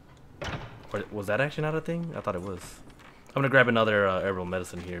 Or was that actually not a thing? I thought it was. I'm gonna grab another herbal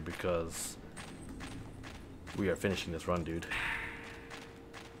medicine here because we are finishing this run, dude.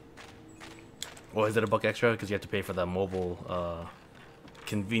 Well, is it $1 extra? Because you have to pay for that mobile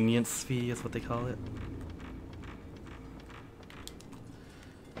convenience fee, is what they call it.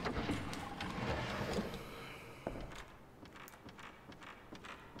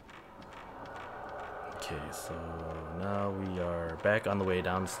 Okay, so now we are back on the way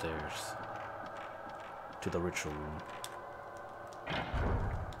downstairs to the ritual room.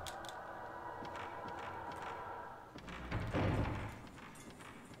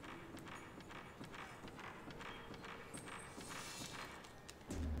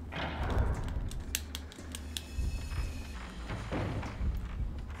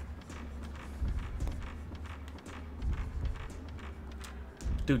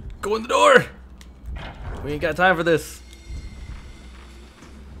 Dude, go in the door! We ain't got time for this.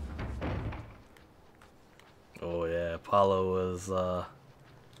 Oh yeah, Apollo was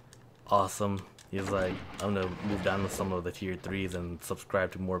awesome. He was like, I'm gonna move down to some of the tier 3s and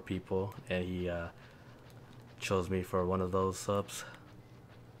subscribe to more people, and he chose me for one of those subs.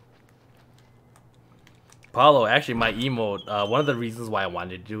 Apollo, actually my emote, one of the reasons why I wanted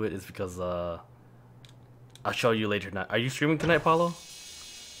to do it is because I'll show you later tonight. Are you streaming tonight, Apollo?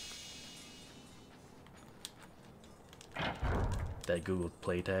 That Google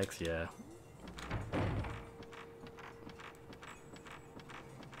Play tax, yeah.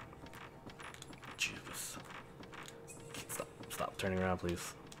 Jesus. Stop turning around,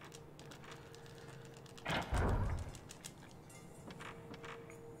 please.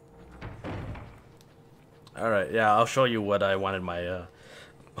 Alright, yeah, I'll show you what I wanted my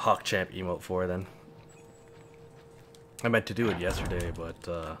Hawk Champ emote for then. I meant to do it yesterday, but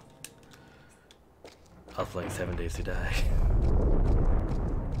I was playing 7 Days to Die.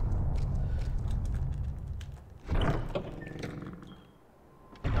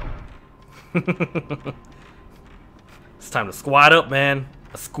 It's time to squat up, man.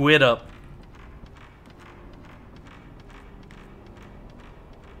 A squid up.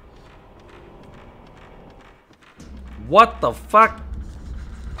 What the fuck?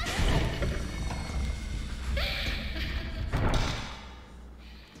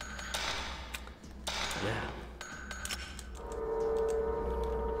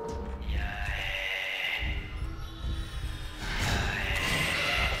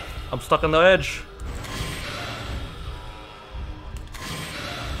 I'm stuck on the edge.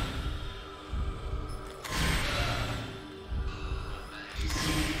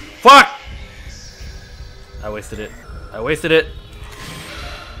 Fuck! I wasted it. I wasted it.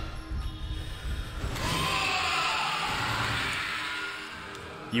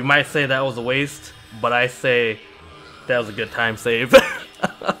 You might say that was a waste, but I say that was a good time save.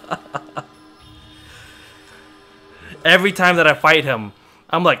 Every time that I fight him,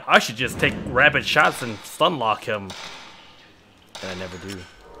 I'm like, I should just take rapid shots and stun lock him. And I never do.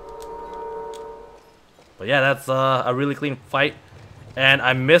 But yeah, that's a really clean fight. And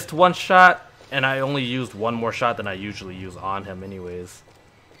I missed one shot, and I only used one more shot than I usually use on him anyways.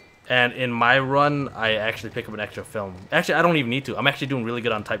 And in my run, I actually pick up an extra film. Actually, I don't even need to. I'm actually doing really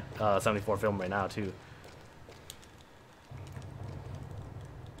good on Type 74 film right now, too.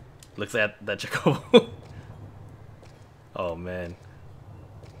 Looks at that Jacobo. Oh, man.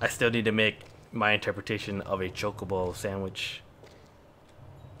 I still need to make my interpretation of a chocobo sandwich.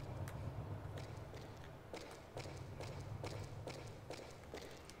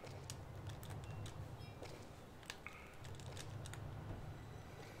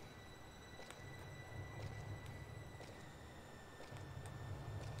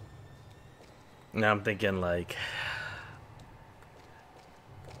 Now I'm thinking like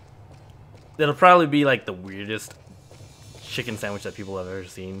it'll probably be like the weirdest chicken sandwich that people have ever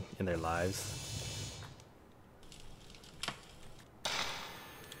seen in their lives.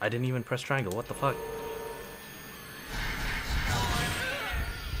 I didn't even press triangle. What the fuck?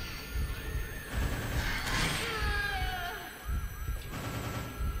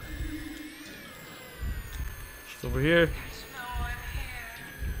 She's over here.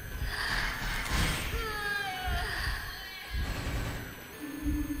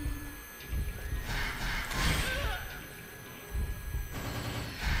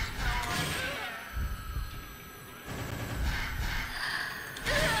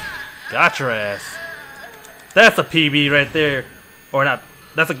 Got your ass. That's a PB right there. Or not.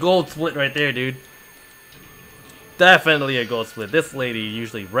 That's a gold split right there, dude. Definitely a gold split. This lady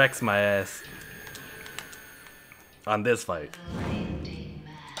usually wrecks my ass on this fight.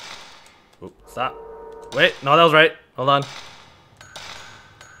 Oop, stop. Wait, no, that was right. Hold on.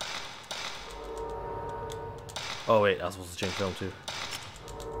 Oh, wait, I was supposed to change film too.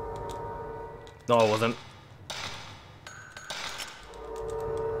 No, I wasn't.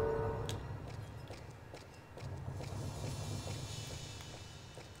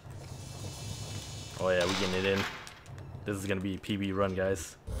 Oh yeah, we getting it in. This is gonna be a PB run,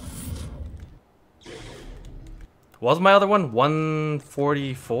 guys. What was my other one?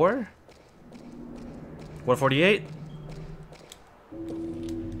 144? 148?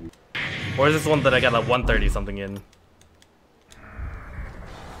 Or is this one that I got like 130 something in?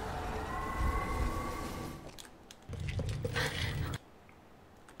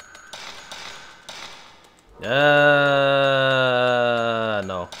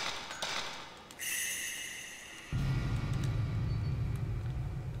 No.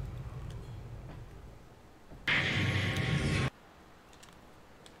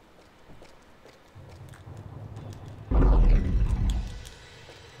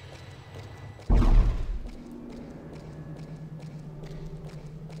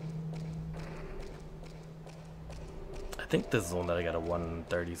 I think this is the one that I got a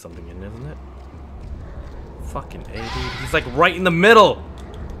 130 something in, isn't it? Fucking A, dude. He's like right in the middle!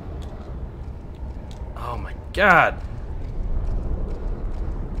 Oh my god!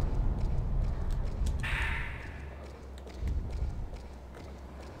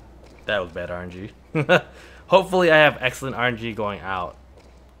 That was bad RNG. Hopefully I have excellent RNG going out.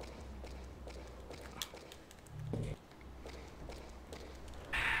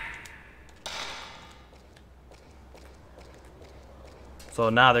 So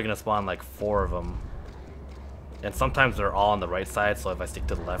now they're gonna spawn like 4 of them. And sometimes they're all on the right side, so if I stick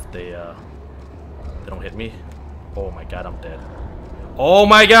to the left, they don't hit me. Oh my god, I'm dead. Oh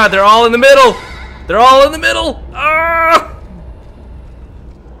my god, they're all in the middle! They're all in the middle! Ah!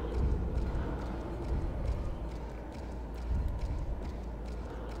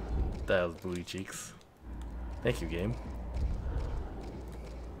 That was booty cheeks. Thank you, game.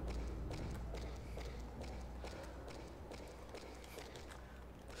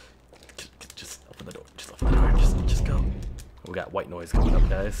 Just open the door. Just open the door. Just go. We got white noise coming up,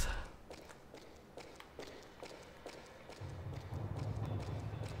 guys.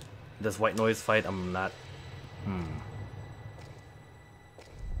 This white noise fight, I'm not.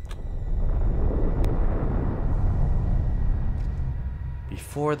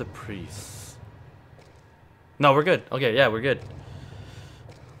 Before the priests. No, we're good. Okay, yeah, we're good.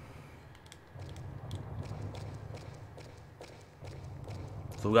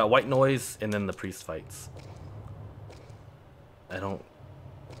 So we got white noise and then the priest fights. I don't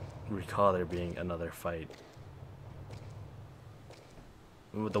recall there being another fight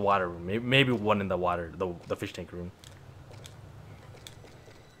With the water room. Maybe one in the water, the fish tank room.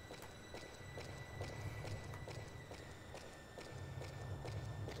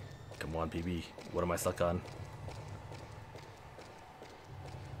 Come on, PB. What am I stuck on?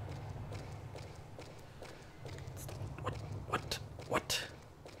 What?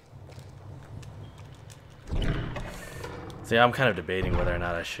 See, I'm kind of debating whether or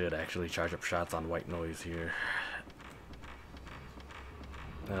not I should actually charge up shots on white noise here.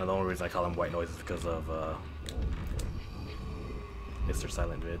 The only reason I call him white noise is because of Mr.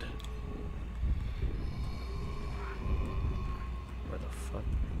 Silent Vid. Where the fuck?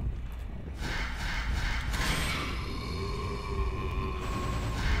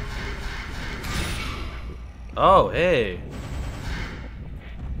 Oh, hey!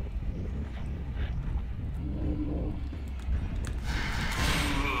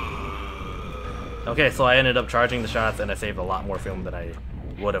 Okay, so I ended up charging the shots and I saved a lot more film than I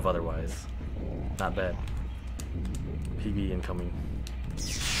would have otherwise. Not bad. PB incoming.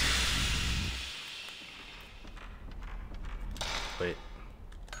 Wait.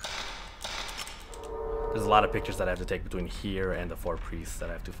 There's a lot of pictures that I have to take between here and the 4 priests that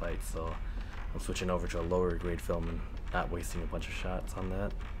I have to fight, so I'm switching over to a lower grade film and not wasting a bunch of shots on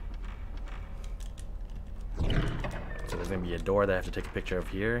that. So there's gonna be a door that I have to take a picture of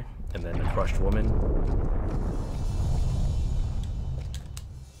here, and then a crushed woman.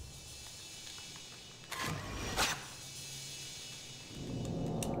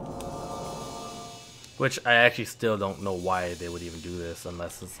 Which I actually still don't know why they would even do this,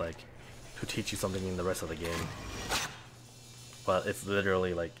 unless it's like to teach you something in the rest of the game. But it's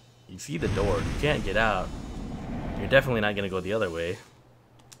literally like, you see the door, you can't get out. You're definitely not gonna go the other way.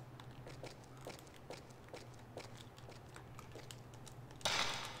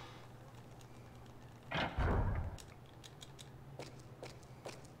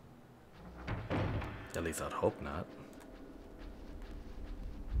 At least I'd hope not.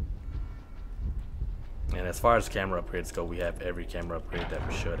 And as far as camera upgrades go, we have every camera upgrade that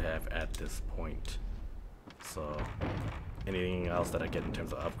we should have at this point. So anything else that I get in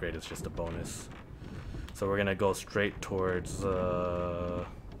terms of upgrade is just a bonus. So we're gonna go straight towards the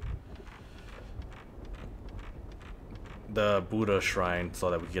Buddha shrine so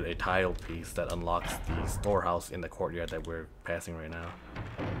that we get a tile piece that unlocks the storehouse in the courtyard that we're passing right now.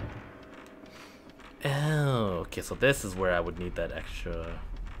 Oh, okay, so this is where I would need that extra.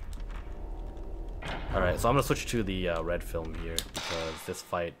 Alright, so I'm gonna switch to the red film here because this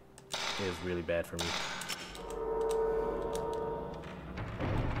fight is really bad for me.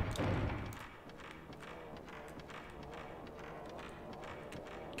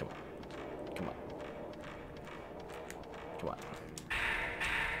 Come on. Come on. Come on.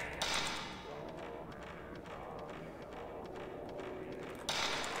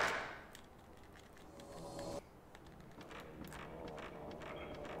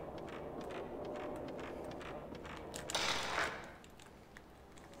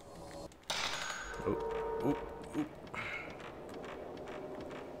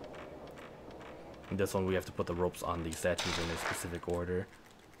 In this one we have to put the ropes on the statues in a specific order.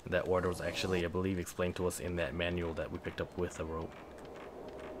 That order was actually, I believe, explained to us in that manual that we picked up with the rope.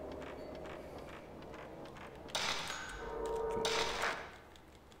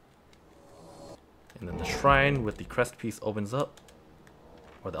 And then the shrine with the crest piece opens up.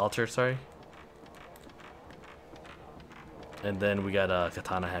 Or the altar, sorry. And then we got a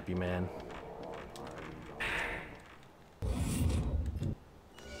Katana Happy Man.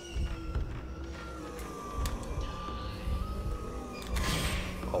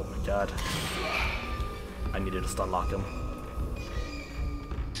 Oh my god. I needed to stun lock him.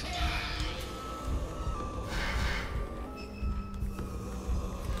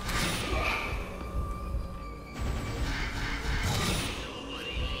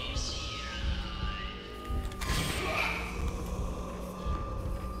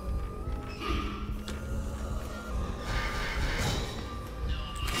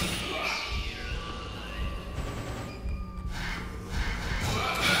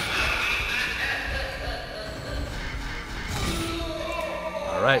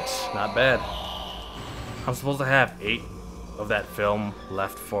 Alright, not bad. I'm supposed to have 8 of that film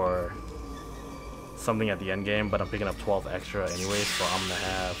left for something at the end game, but I'm picking up 12 extra anyway, so I'm gonna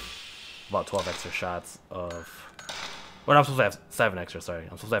have about 12 extra shots of... Well, I'm supposed to have 7 extra, sorry.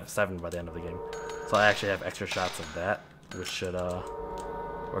 I'm supposed to have 7 by the end of the game. So I actually have extra shots of that, which should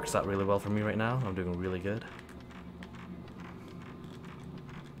works out really well for me right now. I'm doing really good.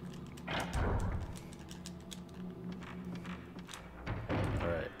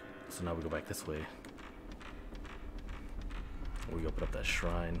 So now we go back this way. We open up that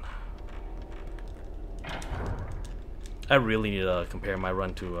shrine. I really need to compare my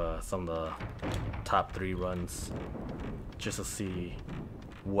run to some of the top 3 runs just to see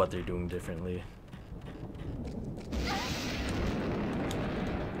what they're doing differently.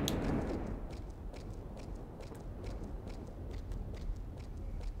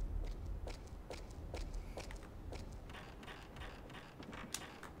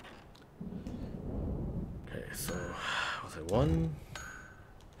 Okay, so was it 1,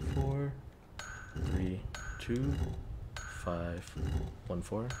 4, 3, 2, 5, 1,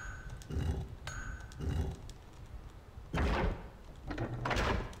 4.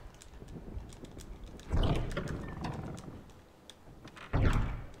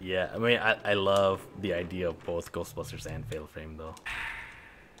 Yeah, I mean, I love the idea of both Ghostbusters and Fatal Frame, though.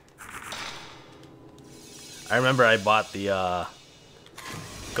 I remember I bought the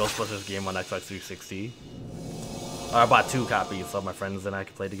Ghostbusters game on Xbox 360. I bought 2 copies so my friends and I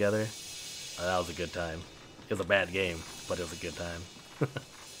could play together. That was a good time. It was a bad game, but it was a good time.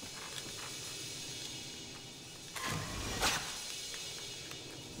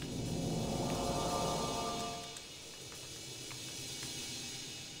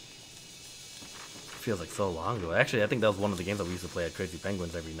 Feels like so long ago. Actually, I think that was one of the games that we used to play at Crazy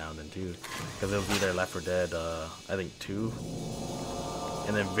Penguins every now and then too, because it was either Left 4 Dead, I think 2,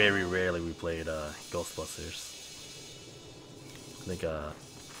 and then very rarely we played Ghostbusters. I think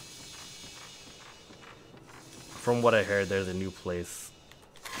from what I heard, there's a new place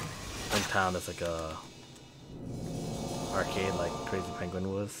in town that's like a arcade like Crazy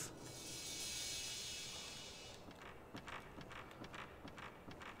Penguin was.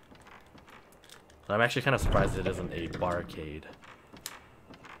 I'm actually kind of surprised it isn't a barcade.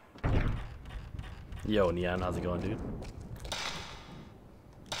 Yo, Neon, how's it going, dude?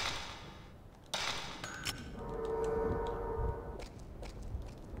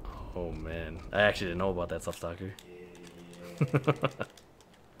 Oh man, I actually didn't know about that Substalker.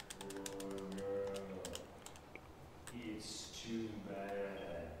 It's too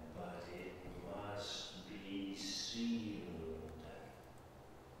bad, but it must be sealed.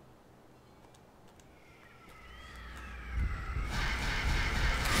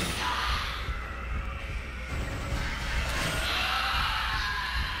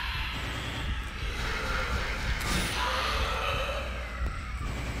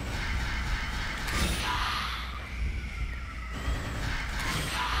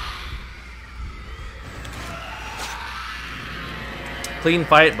 Clean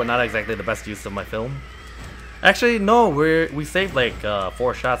fight, but not exactly the best use of my film. Actually, no, we saved like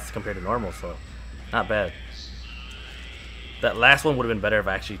 4 shots compared to normal, so not bad. That last one would have been better if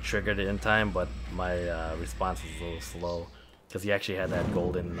I actually triggered it in time, but my response was a little slow because he actually had that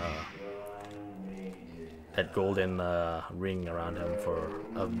golden ring around him for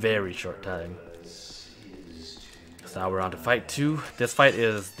a very short time. So now we're on to fight 2. This fight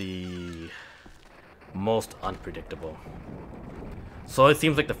is the most unpredictable. So it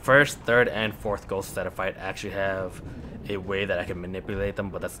seems like the first, third, and fourth ghosts that I fight actually have a way that I can manipulate them,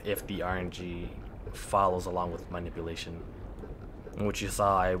 but that's if the RNG follows along with manipulation. In which you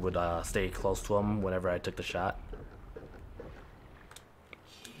saw I would stay close to him whenever I took the shot.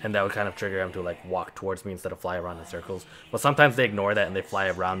 And that would kind of trigger him to like walk towards me instead of fly around in circles. But sometimes they ignore that and they fly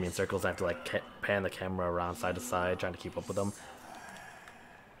around me in circles and I have to like pan the camera around side to side trying to keep up with them.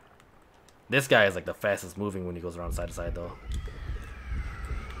 This guy is like the fastest moving when he goes around side to side though.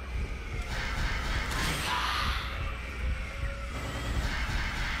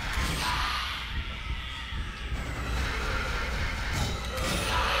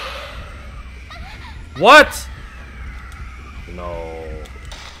 What? No.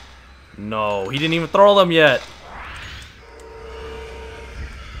 No, he didn't even throw them yet.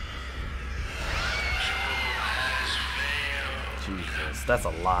 Jesus, that's a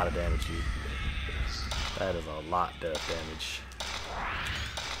lot of damage, dude. That is a lot of damage.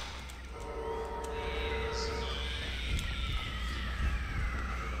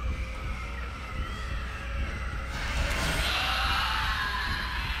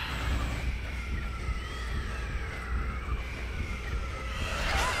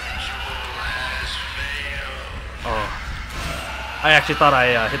 I actually thought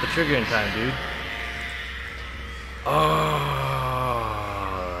I hit the trigger in time, dude. Oh,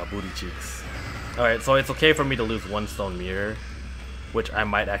 booty cheeks. Alright, so it's okay for me to lose 1 stone mirror, which I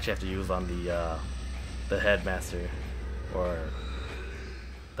might actually have to use on the headmaster, or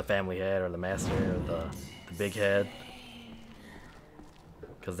the family head, or the master, or the big head.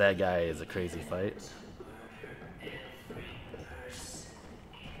 Because that guy is a crazy fight.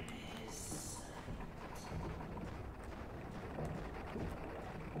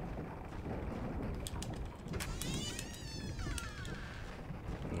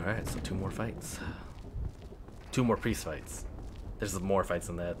 Alright, so 2 more fights. 2 more priest fights. There's more fights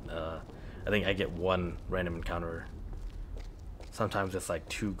than that. I think I get 1 random encounter. Sometimes it's like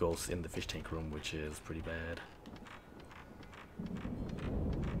 2 ghosts in the fish tank room, which is pretty bad.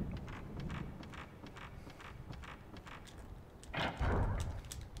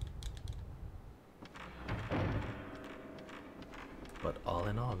 But all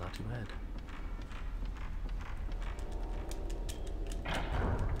in all, not too bad.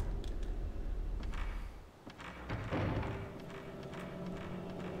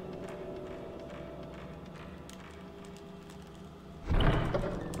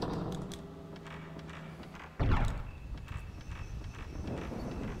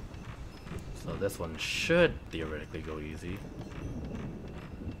 So this one should theoretically go easy.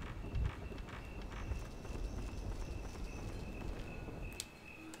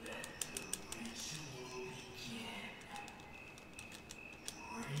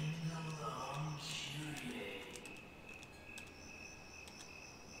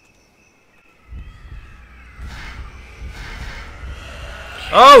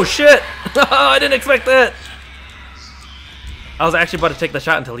 Oh shit! I didn't expect that! I was actually about to take the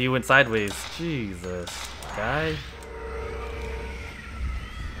shot until he went sideways. Jesus, guy.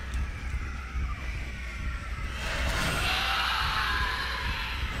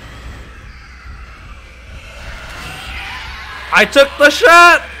 I took the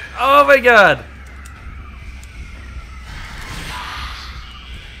shot! Oh my god!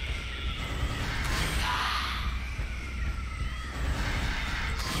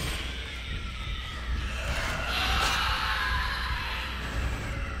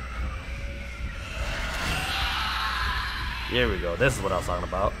 Here we go. This is what I was talking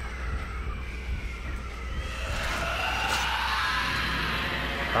about.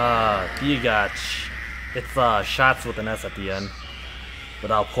 Diagach. It's shots with an S at the end.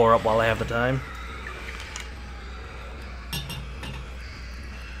 But I'll pour up while I have the time.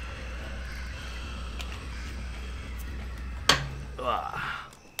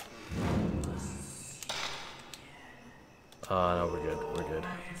 No, we're good. We're good.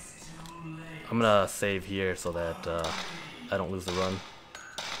 I'm gonna save here so that I don't lose the run.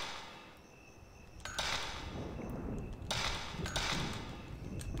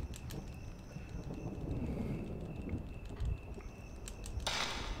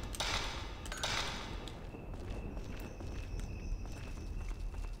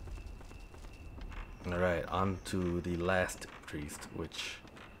 Alright, on to the last priest, which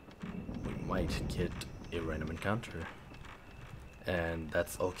we might get a random encounter. And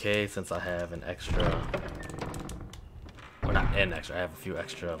that's okay since I have an extra, or not an extra, I have a few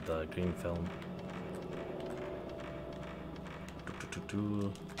extra of the green film.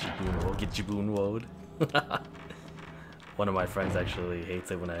 Get Jiboon woed. One of my friends actually hates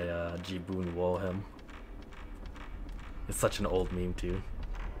it when I Jiboon woe him. It's such an old meme too.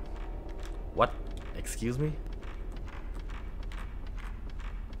 What? Excuse me?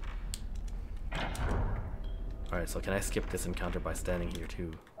 Alright, so can I skip this encounter by standing here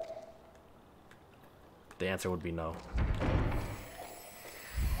too? The answer would be no.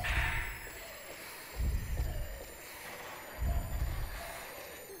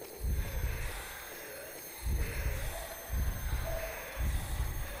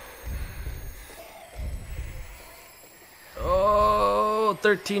 Oh,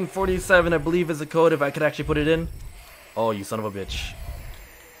 1347 I believe is the code if I could actually put it in. Oh, you son of a bitch.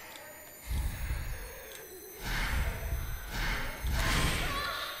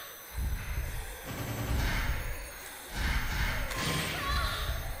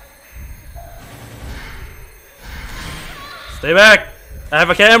 Stay back! I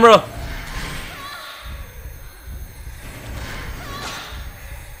have a camera!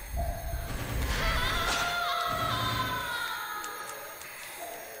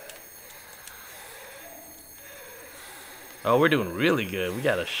 Oh, we're doing really good. We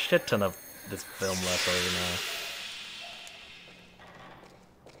got a shit ton of this film left over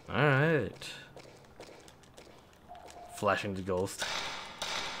now. Alright. Flashing the ghost.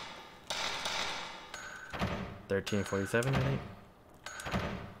 1347, I think.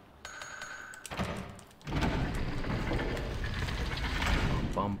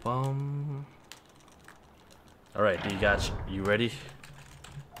 Bum bum. Alright, Diagach, you ready?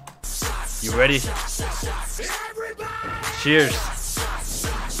 You ready? Cheers.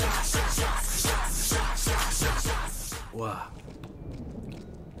 Wow.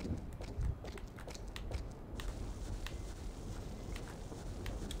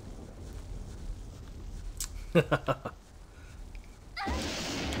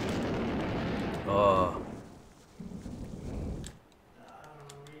 Oh.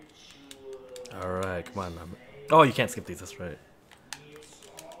 Oh, you can't skip these, that's right.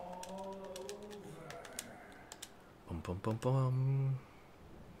 Bum, bum, bum, bum.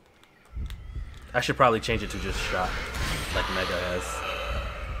 I should probably change it to just shot, like Mega has.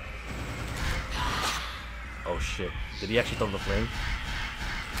 Oh shit. Did he actually throw the flame?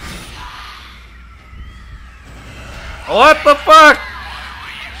 What the fuck?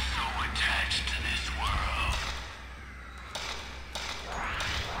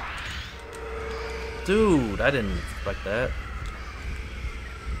 Dude, I didn't expect that.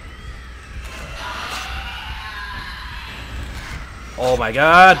 Oh my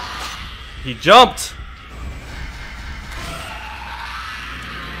god! He jumped!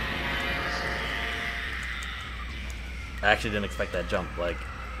 I actually didn't expect that jump, like...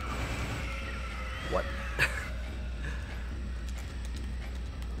 What?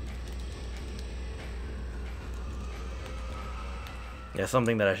 Yeah,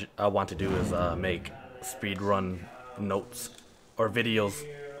 something that I want to do is make speedrun notes or videos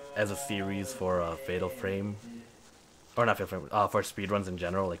as a series for Fatal Frame. Or not Fatal Frame, for speedruns in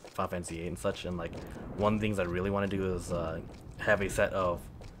general, like Final Fantasy VIII and such. And like, one of the things I really want to do is have a set of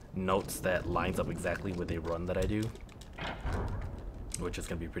notes that lines up exactly with a run that I do. Which is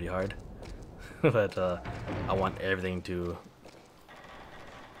going to be pretty hard. But I want everything to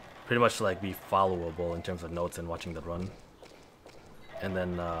pretty much like be followable in terms of notes and watching the run. And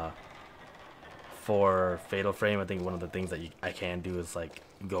then for Fatal Frame, I think one of the things that I can do is like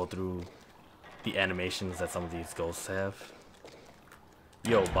go through the animations that some of these ghosts have.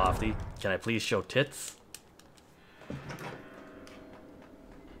 Yo, Bofty, can I please show tits?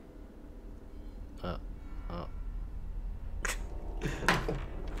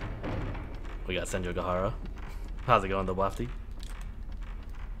 We got Senjo Gahara. How's it going, though, Bofty?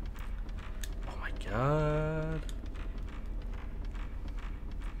 Oh my god.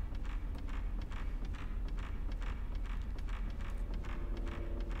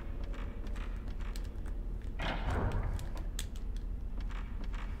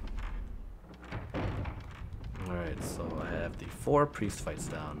 Alright, so I have the 4 priest fights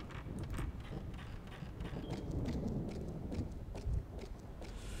down.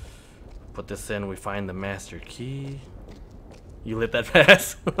 Put this in, we find the master key. You lit that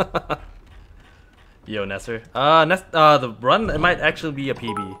fast? Yo, Nestor. The run, it might actually be a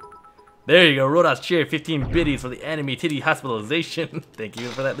PB. There you go, Rodas cheer, 15 biddies for the anime titty hospitalization. Thank you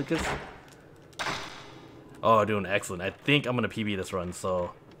for that, Lucas. Oh, doing excellent. I think I'm gonna PB this run,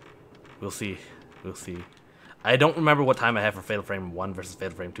 so we'll see. We'll see. I don't remember what time I have for Fatal Frame 1 versus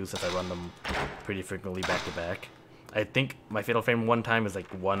Fatal Frame 2 since I run them pretty frequently back to back. I think my Fatal Frame 1 time is like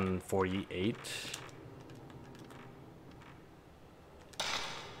 1:48.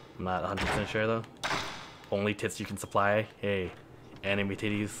 I'm not 100% sure though. Only tits you can supply. Hey, anime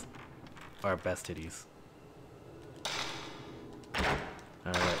titties are best titties.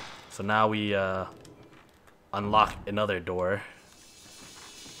 Alright, so now we unlock another door.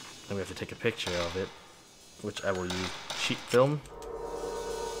 And we have to take a picture of it, which I will use cheat film.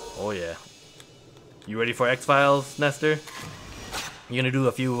 Oh yeah. You ready for X-Files, Nestor? You're gonna do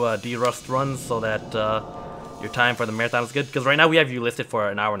a few D-Rust runs so that your time for the marathon is good? Because right now we have you listed for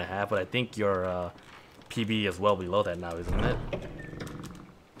an hour and a half, but I think your PB is well below that now, isn't it?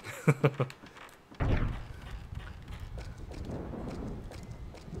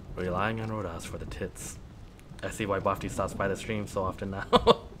 Relying on Rodas for the tits. I see why Bofty stops by the stream so often now.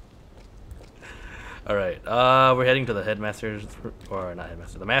 Alright, we're heading to the headmaster's, or not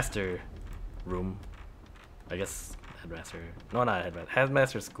headmaster, the master room. I guess headmaster, no, not headmaster,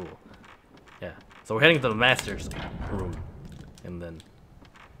 headmaster's school. Yeah, so we're heading to the master's room and then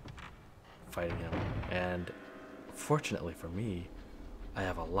fighting him. And fortunately for me, I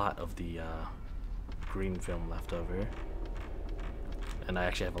have a lot of the green film left over. And I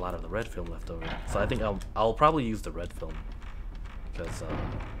actually have a lot of the red film left over. So I think I'll probably use the red film because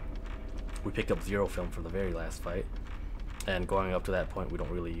we picked up 0 film for the very last fight, and going up to that point we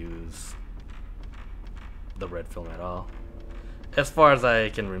don't really use the red film at all, as far as I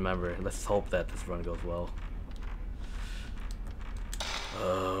can remember. Let's hope that this run goes well.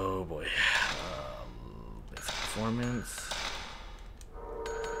 Oh boy. Basic performance.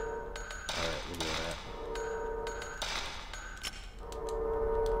 Alright, we'll do that.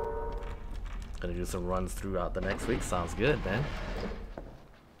 Gonna do some runs throughout the next week. Sounds good, man.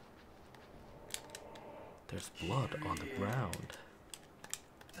 There's blood on the ground.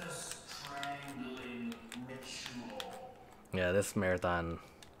 Yeah, this marathon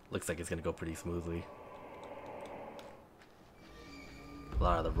looks like it's gonna go pretty smoothly. A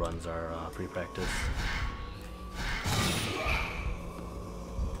lot of the runs are pre-practice.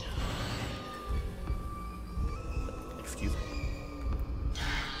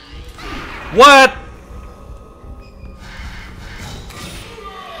 What?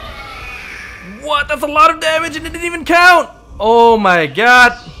 What? That's a lot of damage and it didn't even count! Oh my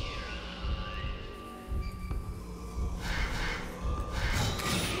god!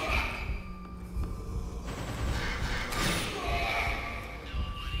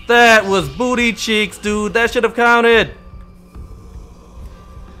 That was booty cheeks, dude. That should have counted.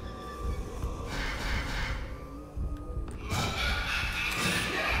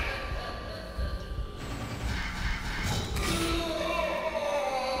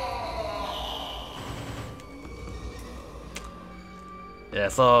 Yeah,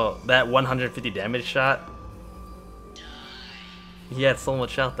 so that 150 damage shot, he had so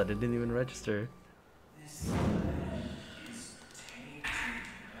much health that it didn't even register.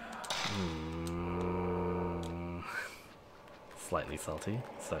 Slightly salty,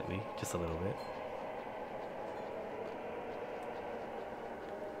 slightly, just a little bit.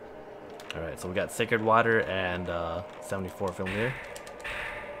 Alright, so we got Sacred Water and 74 film here.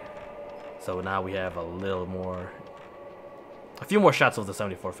 So now we have a few more shots of the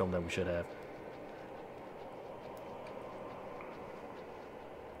 74 film than we should have.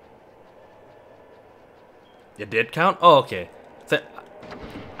 It did count? Oh, okay. So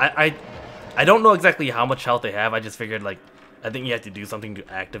I don't know exactly how much health they have. I just figured, like, I think you have to do something to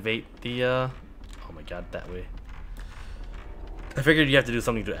activate the oh my god, that way. I figured you have to do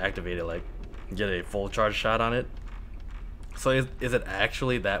something to activate it, like get a full charge shot on it. So is it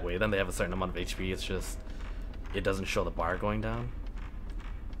actually that way? Then they have a certain amount of HP, it's just it doesn't show the bar going down.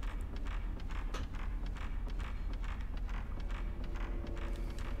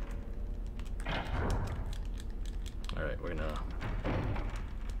 Alright, we're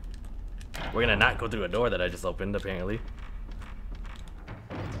gonna not go through a door that I just opened, apparently.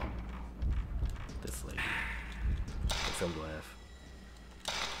 This lady. What film do I have?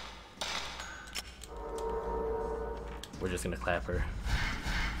 We're just gonna clap her.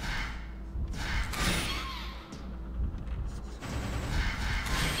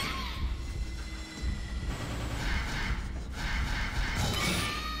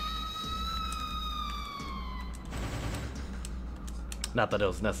 Not that it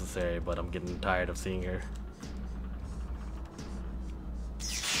was necessary, but I'm getting tired of seeing her.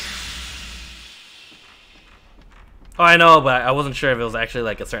 Oh, I know, but I wasn't sure if it was actually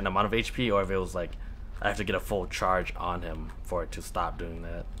like a certain amount of HP or if it was like I have to get a full charge on him for it to stop doing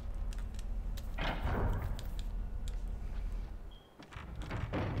that.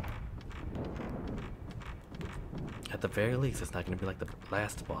 At the very least, it's not going to be like the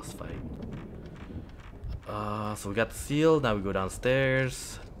last boss fight. So we got the seal, now we go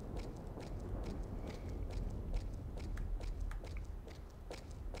downstairs.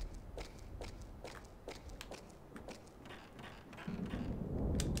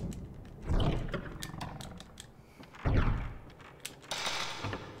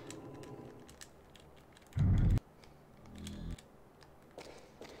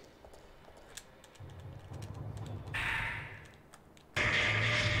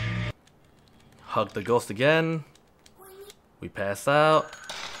 Hug the ghost again. We pass out.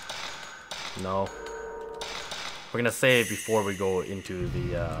 No. We're gonna save before we go into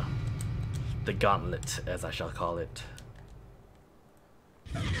the gauntlet, as I shall call it.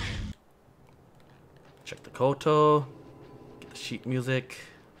 Check the koto. Get the sheet music.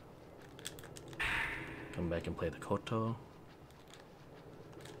 Come back and play the koto.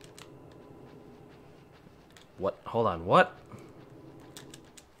 What? Hold on. What?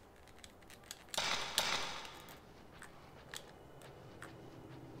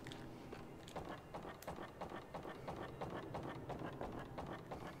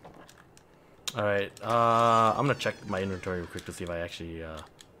 Alright, I'm gonna check my inventory real quick to see if I actually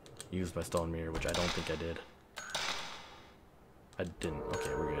used my stone mirror, which I don't think I did. I didn't. Okay,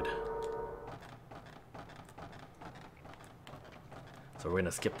 we're good. So we're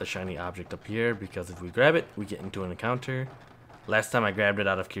gonna skip the shiny object up here because if we grab it, we get into an encounter. Last time I grabbed it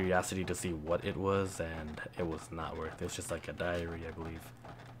out of curiosity to see what it was, and it was not worth it. It was just like a diary, I believe.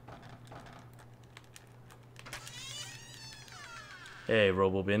 Hey,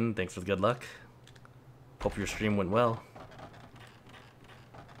 RoboBin, thanks for the good luck. Hope your stream went well.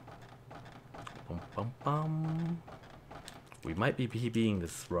 Bum, bum, bum. We might be PBing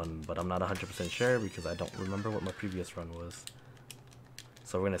this run, but I'm not 100% sure because I don't remember what my previous run was.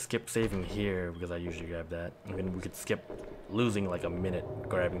 So we're gonna skip saving here because I usually grab that. I mean, we could skip losing like a minute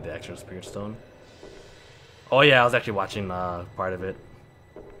grabbing the extra spirit stone. Oh yeah, I was actually watching part of it.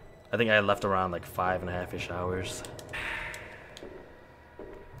 I think I left around like 5.5-ish hours.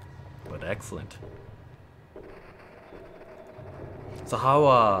 But excellent. So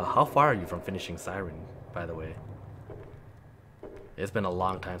how far are you from finishing Siren, by the way? It's been a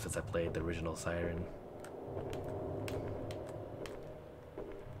long time since I played the original Siren.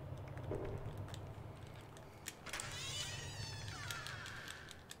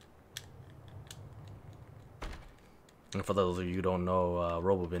 And for those of you who don't know,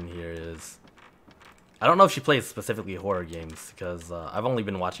 Robobin here is... I don't know if she plays specifically horror games, because I've only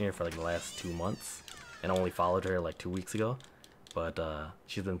been watching her for like the last 2 months, and only followed her like 2 weeks ago. But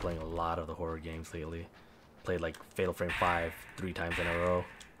she's been playing a lot of the horror games lately. Played like Fatal Frame 5 3 times in a row.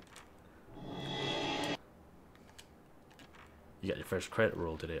 You got your first credit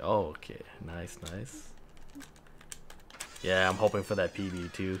roll today. Oh, okay. Nice, nice. Yeah, I'm hoping for that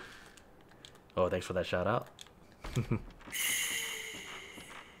PB too. Oh, thanks for that shout out.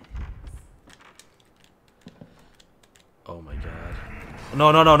 Oh my god.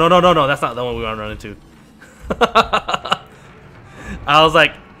 No, no, no, no, no, no, no. That's not the one we want to run into. I was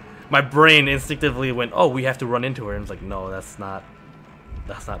like, my brain instinctively went, oh, we have to run into her. And it's like, no, that's not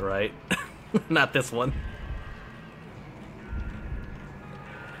right. Not this one.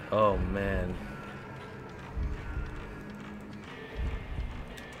 Oh man.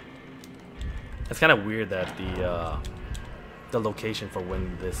 It's kind of weird that the location for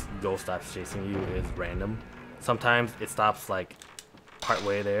when this ghost stops chasing you is random. Sometimes it stops like part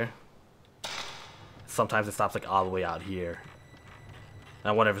way there. Sometimes it stops like all the way out here. And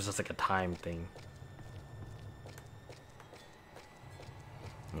I wonder if it's just like a time thing.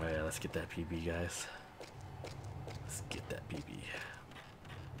 Oh yeah, let's get that PB, guys. Let's get that PB.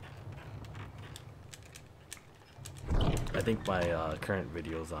 I think my current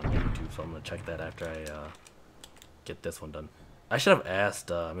video is on YouTube, so I'm gonna check that after I get this one done. I should have asked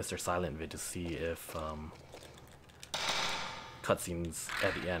Mr. Silent Vid to see if cutscenes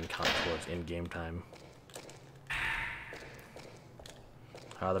at the end count towards in-game time.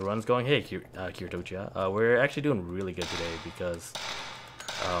 How are the runs going? Hey, Kiritochi. We're actually doing really good today because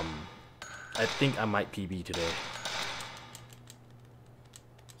I think I might PB today.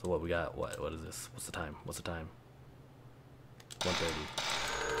 So what we got? What is this? What's the time? What's the time? 1:30.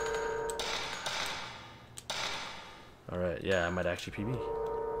 Alright, yeah, I might actually PB.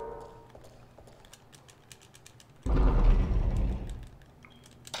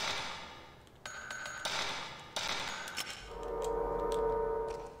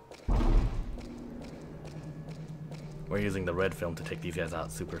 We're using the red film to take these guys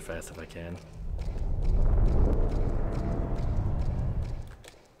out super fast if I can.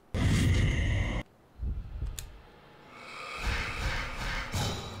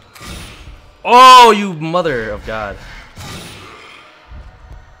 Oh, you mother of God.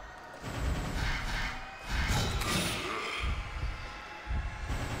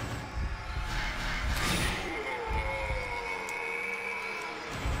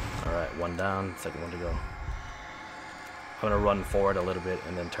 Alright, one down, second one to go. I'm gonna run forward a little bit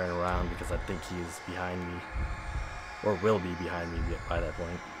and then turn around because I think he's behind me. Or will be behind me by that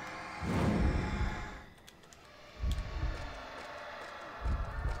point.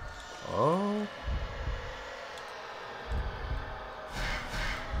 Oh.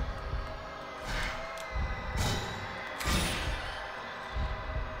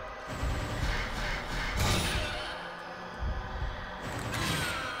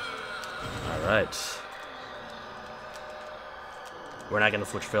 All right. We're not gonna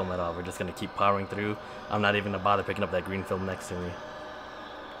switch film at all. We're just gonna keep powering through. I'm not even gonna bother picking up that green film next to me.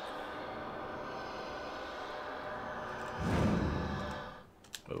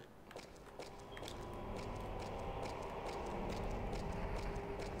 Oh.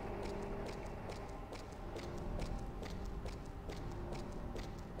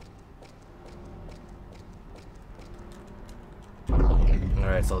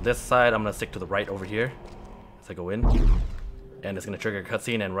 Alright, so this side I'm gonna stick to the right over here as I go in. And it's gonna trigger a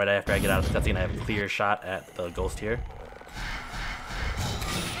cutscene, and right after I get out of the cutscene I have a clear shot at the ghost here.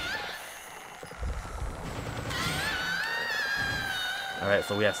 Alright,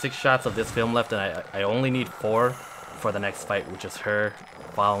 so we have 6 shots of this film left, and I only need 4 for the next fight, which is her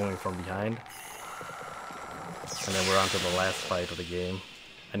following from behind. And then we're on to the last fight of the game.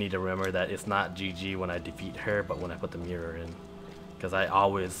 I need to remember that it's not GG when I defeat her, but when I put the mirror in. Because I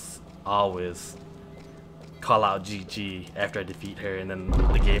always call out GG after I defeat her, and then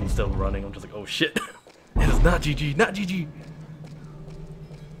the game's still running. I'm just like, oh shit. It is not GG, not GG.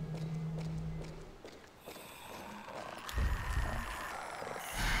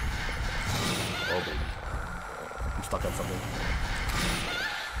 Oh baby. I'm stuck on something.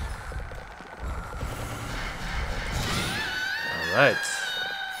 Alright.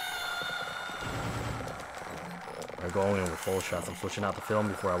 Our going in with full shots. I'm switching out the film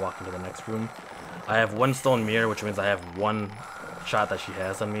before I walk into the next room. I have one stone mirror, which means I have one shot that she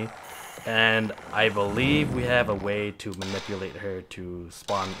has on me. And I believe we have a way to manipulate her to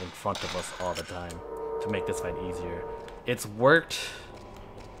spawn in front of us all the time to make this fight easier. It's worked,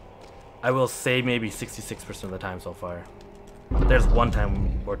 I will say, maybe 66% of the time so far. There's one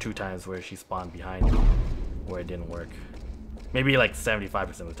time or two times where she spawned behind me where it didn't work. Maybe like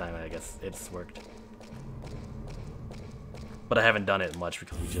 75% of the time, I guess it's worked. But I haven't done it much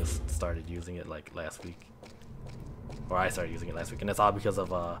because we just started using it like last week. Or I started using it last week, and it's all because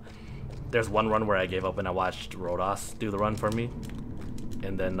of there's one run where I gave up and I watched Rodos do the run for me.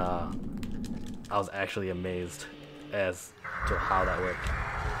 And then I was actually amazed as to how that worked.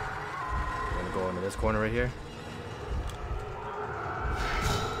 I'm gonna go into this corner right here.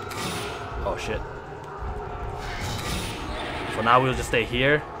 Oh shit. So now we'll just stay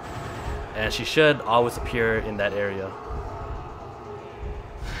here, and she should always appear in that area.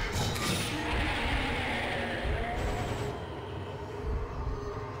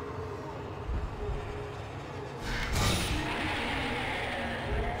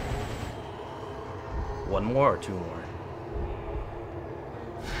 One more or two more?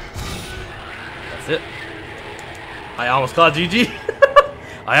 That's it. I almost caught GG.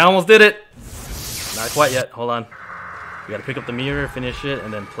 I almost did it. Not quite yet. Hold on. We gotta pick up the mirror, finish it,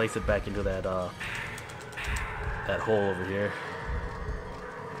 and then place it back into that that hole over here.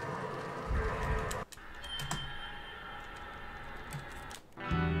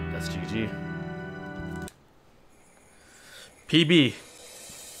 That's GG. PB.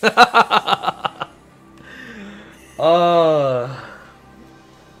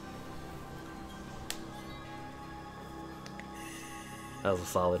 That was a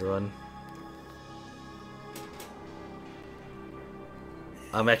solid run.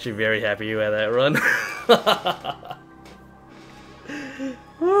 I'm actually very happy you had that run.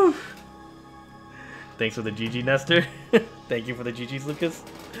 Woo. Thanks for the GG, Nestor. Thank you for the GGs, Lucas.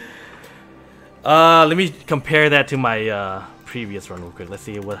 Let me compare that to my previous run real quick. Let's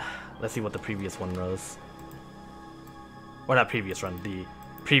see what the previous one was. Or not previous run, the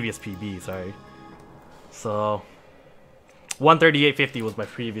previous PB, sorry. So 138.50 was my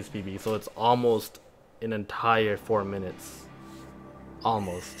previous PB, so it's almost an entire 4 minutes.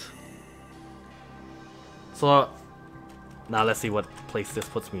 Almost. So now let's see what place this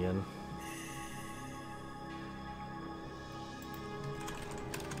puts me in.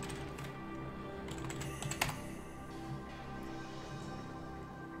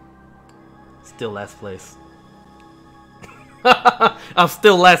 Still last place. I'm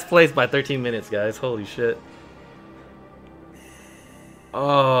still last place by 13 minutes, guys. Holy shit.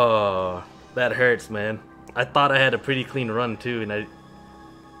 Oh, that hurts, man. I thought I had a pretty clean run too, and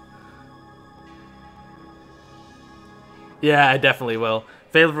yeah, I definitely will.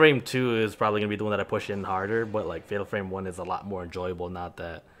 Fatal Frame 2 is probably gonna be the one that I push in harder, but like Fatal Frame 1 is a lot more enjoyable. Not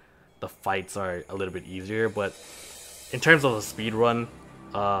that the fights are a little bit easier, but in terms of a speed run,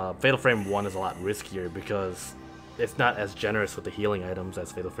 Fatal Frame 1 is a lot riskier because it's not as generous with the healing items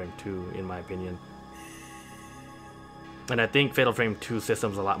as Fatal Frame 2, in my opinion. And I think Fatal Frame 2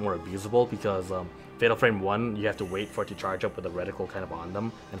 system is a lot more abusable because Fatal Frame 1, you have to wait for it to charge up with a reticle kind of on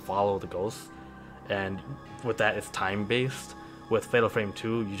them and follow the ghosts. And with that, it's time-based. With Fatal Frame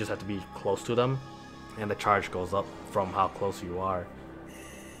 2, you just have to be close to them, and the charge goes up from how close you are.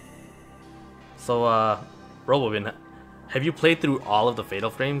 So, Robobin, have you played through all of the Fatal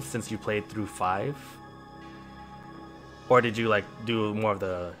Frames since you played through 5? Or did you, like, do more of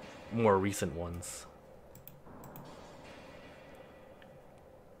the more recent ones?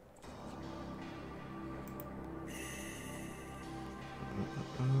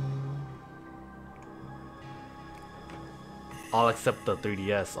 All except the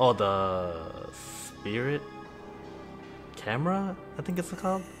 3DS. Oh, the Spirit Camera, I think it's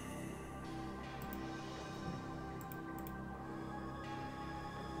called.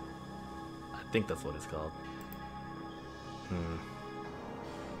 I think that's what it's called.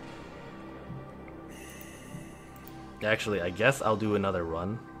 Actually, I guess I'll do another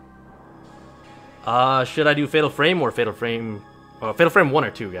run. Should I do Fatal Frame or Fatal Frame? Fatal Frame 1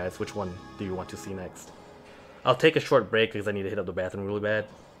 or 2, guys? Which one do you want to see next? I'll take a short break because I need to hit up the bathroom really bad.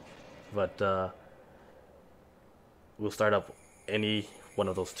 But we'll start up any one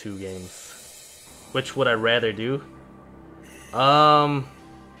of those 2 games. Which would I rather do? I'll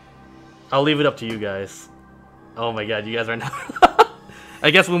leave it up to you guys. Oh my god, you guys are not... I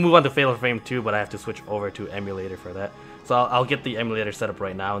guess we'll move on to Fatal Frame 2, but I have to switch over to emulator for that. So I'll get the emulator set up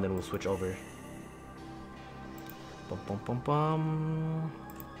right now, and then we'll switch over. Bum, bum, bum, bum.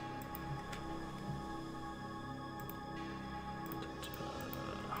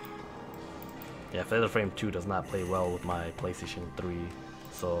 Yeah, Fatal Frame 2 does not play well with my PlayStation 3,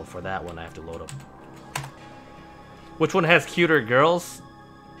 so for that one I have to load up. Which one has cuter girls?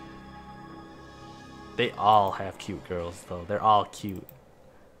 They all have cute girls though. They're all cute.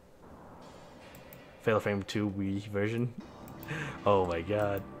 Fatal Frame 2 Wii version. Oh my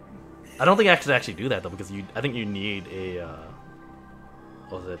god. I don't think I could actually do that though, because I think you need a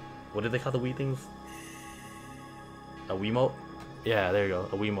what was it? What did they call the Wii things? A Wiimote? Yeah, there you go.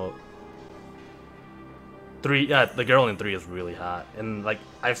 A Wiimote. 3, yeah, the girl in 3 is really hot. And like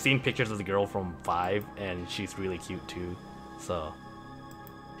I've seen pictures of the girl from 5 and she's really cute too. So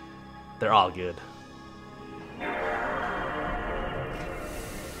they're all good.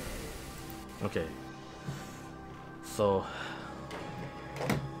 Okay. So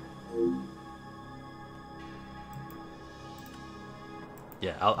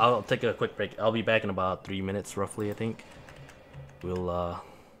yeah, I'll take a quick break. I'll be back in about 3 minutes roughly, I think. We'll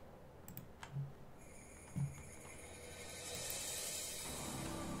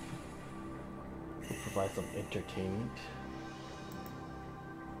provide some entertainment.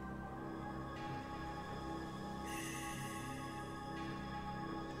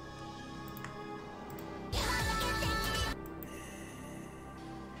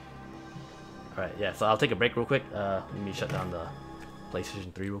 Alright, yeah, so I'll take a break real quick. Let me shut down the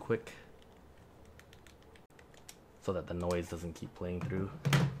PlayStation 3 real quick, so that the noise doesn't keep playing through.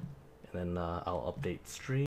 And then I'll update stream.